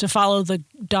to follow the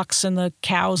ducks and the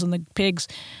cows and the pigs.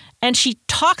 And she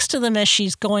talks to them as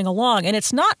she's going along, and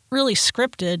it's not really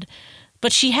scripted,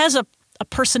 but she has a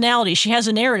personality. She has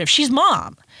a narrative. She's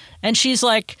mom. And she's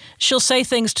like, she'll say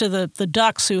things to the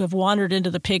ducks who have wandered into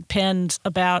the pig pens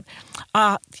about,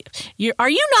 are you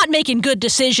not making good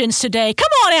decisions today? Come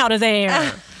on out of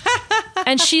there.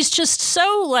 And she's just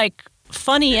so like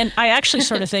funny. And I actually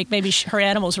sort of think maybe her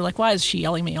animals are like, why is she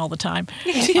yelling at me all the time?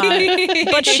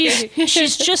 But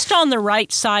she's just on the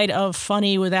right side of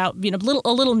funny without, a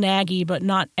little naggy, but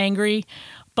not angry.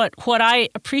 But what I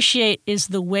appreciate is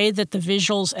the way that the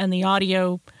visuals and the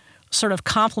audio sort of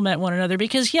complement one another,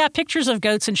 because pictures of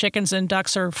goats and chickens and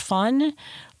ducks are fun,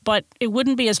 but it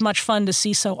wouldn't be as much fun to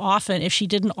see so often if she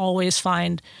didn't always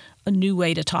find a new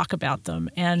way to talk about them.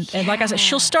 And like I said,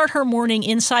 she'll start her morning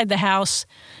inside the house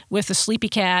with a sleepy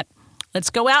cat let's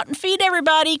go out and feed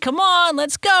everybody. Come on,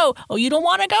 let's go. Oh, you don't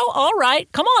want to go? All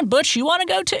right. Come on, Butch, you want to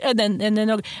go too? And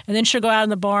then she'll go out in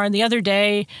the barn. The other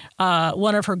day,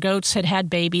 one of her goats had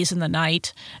babies in the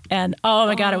night. And oh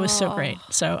my God, it was so great.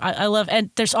 So I love, and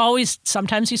there's always,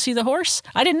 sometimes you see the horse.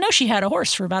 I didn't know she had a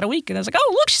horse for about a week. And I was like,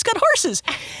 oh, look, she's got horses.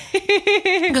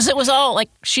 Because it was all like,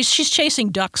 she's chasing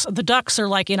ducks. The ducks are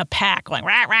like in a pack going,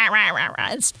 rah, rah, rah, rah,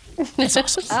 rah. It's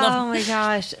awesome. Oh my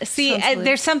gosh. See,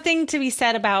 there's something to be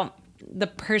said about the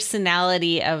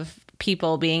personality of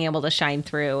people being able to shine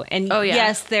through. And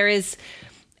yes, there is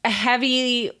a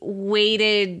heavy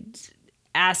weighted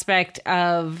aspect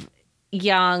of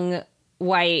young,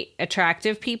 white,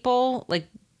 attractive people like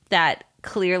that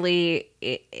clearly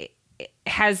it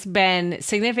has been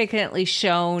significantly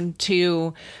shown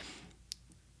to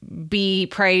be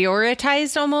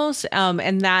prioritized almost.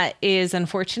 And that is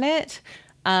unfortunate.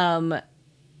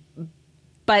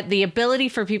 But the ability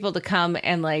for people to come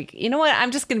and like, you know what,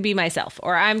 I'm just going to be myself,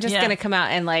 or I'm just going to come out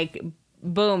and like,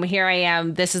 boom, here I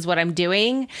am. This is what I'm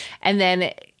doing. And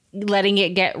then letting it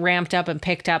get ramped up and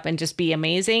picked up and just be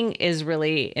amazing is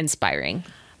really inspiring.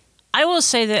 I will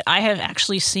say that I have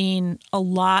actually seen a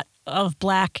lot of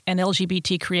Black and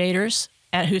LGBT creators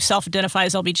who self-identify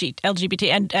as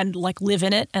LGBT and like live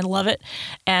in it and love it.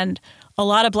 And a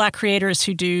lot of Black creators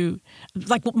who do,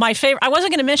 like my favorite, I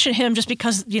wasn't going to mention him just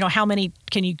because, you know, how many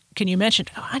can you mention?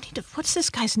 Oh, I need to, what's this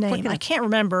guy's name? I can't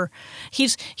remember.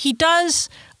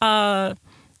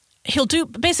 He'll do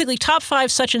basically top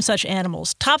 5 such and such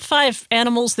animals, top 5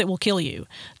 animals that will kill you,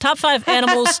 top 5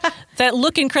 animals that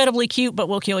look incredibly cute but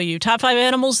will kill you, top 5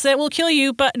 animals that will kill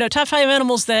you, but no, top 5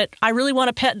 animals that I really want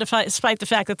to pet despite the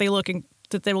fact that they will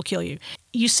kill you.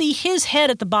 You see his head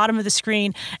at the bottom of the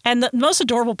screen, and the most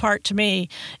adorable part to me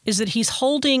is that he's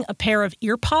holding a pair of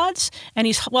ear pods, and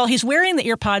he's wearing the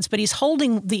ear pods, but he's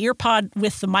holding the ear pod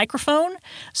with the microphone,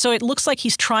 so it looks like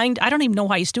he's trying, I don't even know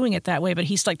why he's doing it that way, but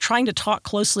he's like trying to talk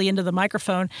closely into the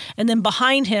microphone, and then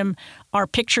behind him are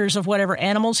pictures of whatever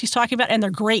animals he's talking about, and they're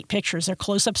great pictures. They're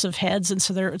close-ups of heads, and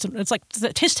so it's like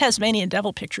his Tasmanian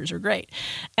devil pictures are great.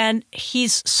 And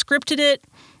he's scripted it,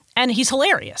 and he's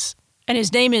hilarious. And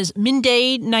his name is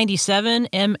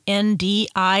Mindaye97,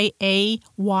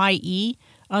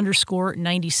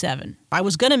 MNDIAYE_97. I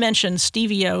was going to mention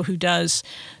Stevie O, who does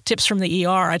Tips from the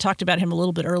ER. I talked about him a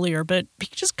little bit earlier, but he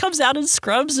just comes out in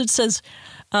scrubs and says,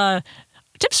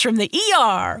 tips from the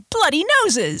ER, bloody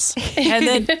noses. And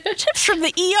then tips from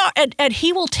the ER. And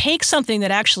he will take something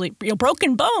that actually,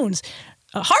 broken bones,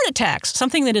 heart attacks,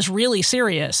 something that is really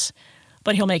serious,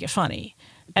 but he'll make it funny.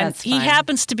 And he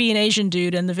happens to be an Asian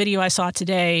dude, and the video I saw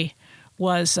today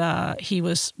was he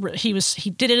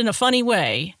did it in a funny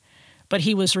way, but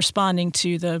he was responding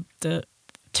to the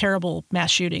terrible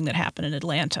mass shooting that happened in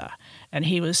Atlanta, and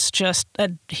he was just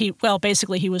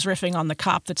basically he was riffing on the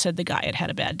cop that said the guy had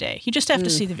a bad day. You just have to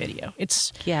see the video.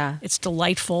 It's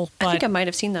delightful. But I think I might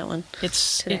have seen that one.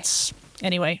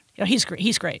 Anyway, he's great.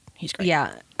 He's great.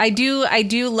 Yeah, I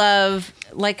do love,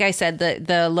 like I said,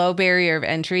 the low barrier of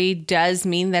entry does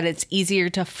mean that it's easier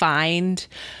to find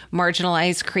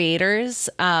marginalized creators.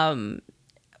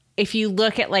 If you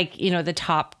look at the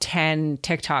top 10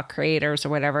 TikTok creators or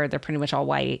whatever, they're pretty much all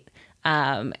white.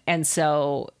 And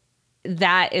so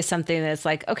that is something that's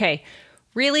like, okay,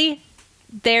 really?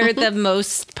 They're the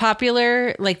most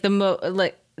popular,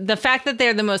 the fact that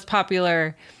they're the most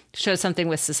popular shows something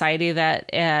with society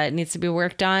that needs to be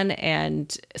worked on.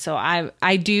 And so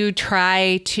I do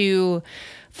try to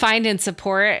find and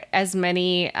support as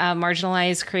many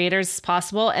marginalized creators as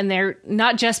possible. And they're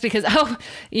not just because,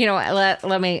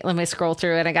 let me scroll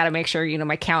through and I got to make sure,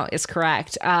 my count is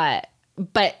correct.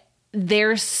 But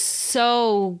they're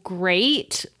so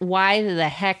great. Why the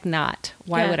heck not?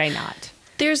 Why would I not?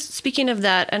 Speaking of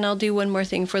that, and I'll do one more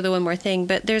thing for the one more thing,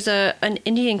 but there's an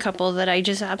Indian couple that I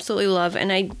just absolutely love,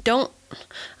 and I'm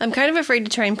kind of afraid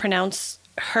to try and pronounce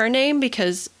her name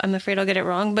because I'm afraid I'll get it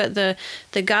wrong, but the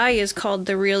guy is called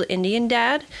The Real Indian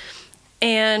Dad,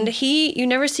 and you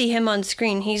never see him on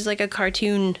screen. He's like a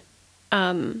cartoon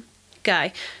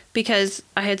guy, because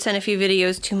I had sent a few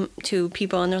videos to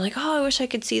people, and they're like, oh, I wish I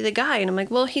could see the guy. And I'm like,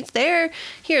 well, he's there.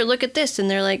 Here, look at this. And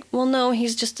they're like, well, no,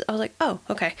 he's just, I was like, oh,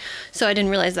 okay. So I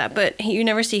didn't realize that, but you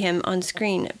never see him on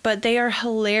screen. But they are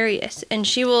hilarious. And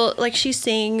she will, she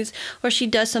sings or she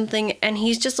does something, and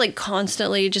he's just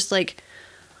constantly just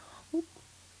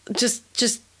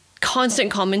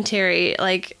constant commentary,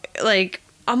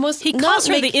 almost he calls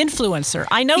her the influencer.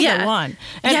 I know the one.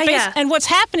 And and what's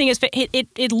happening is that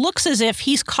it looks as if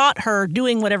he's caught her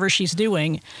doing whatever she's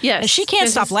doing. Yes. And she can't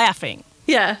stop laughing.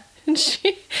 Yeah.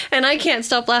 And I can't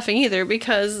stop laughing either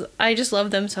because I just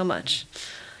love them so much.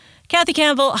 Kathy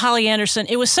Campbell, Holly Anderson,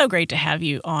 it was so great to have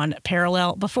you on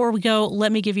Parallel. Before we go,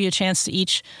 let me give you a chance to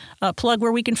each plug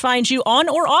where we can find you on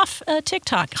or off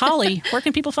TikTok. Holly, where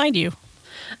can people find you?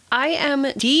 I am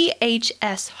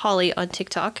DHS Holly on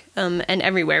TikTok and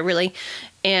everywhere, really.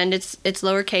 And it's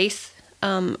lowercase,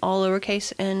 all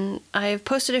lowercase. And I've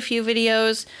posted a few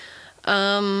videos.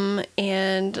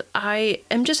 And I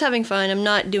am just having fun. I'm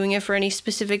not doing it for any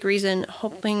specific reason,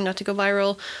 hoping not to go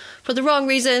viral for the wrong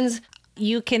reasons.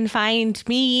 You can find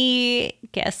me.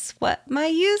 Guess what my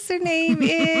username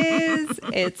is?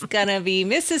 It's gonna be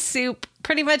Mrs. Soup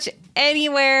pretty much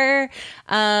anywhere.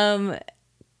 Come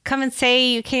and say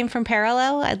you came from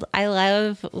Parallel. I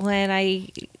love when I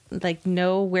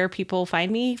know where people find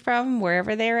me from,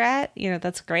 wherever they're at.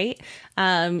 That's great.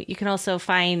 You can also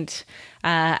find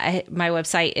my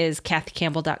website is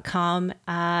kathycampbell.com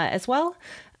as well.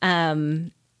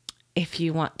 If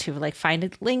you want to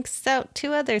find links out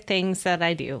to other things that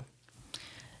I do.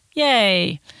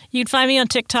 Yay. You can find me on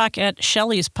TikTok at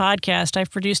Shelley's Podcast.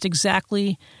 I've produced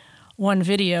exactly one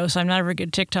video, so I'm not a very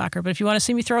good TikToker. But if you want to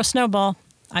see me throw a snowball,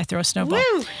 I throw a snowball.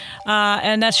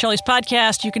 And that's Shelley's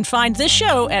Podcast. You can find this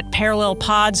show at Parallel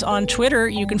Pods on Twitter.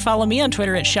 You can follow me on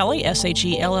Twitter at Shelley,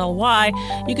 SHELLY.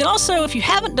 You can also, if you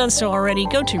haven't done so already,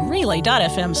 go to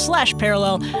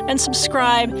relay.fm/parallel and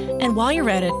subscribe. And while you're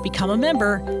at it, become a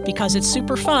member because it's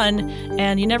super fun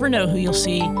and you never know who you'll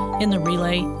see in the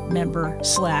Relay member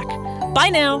Slack. Bye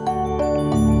now.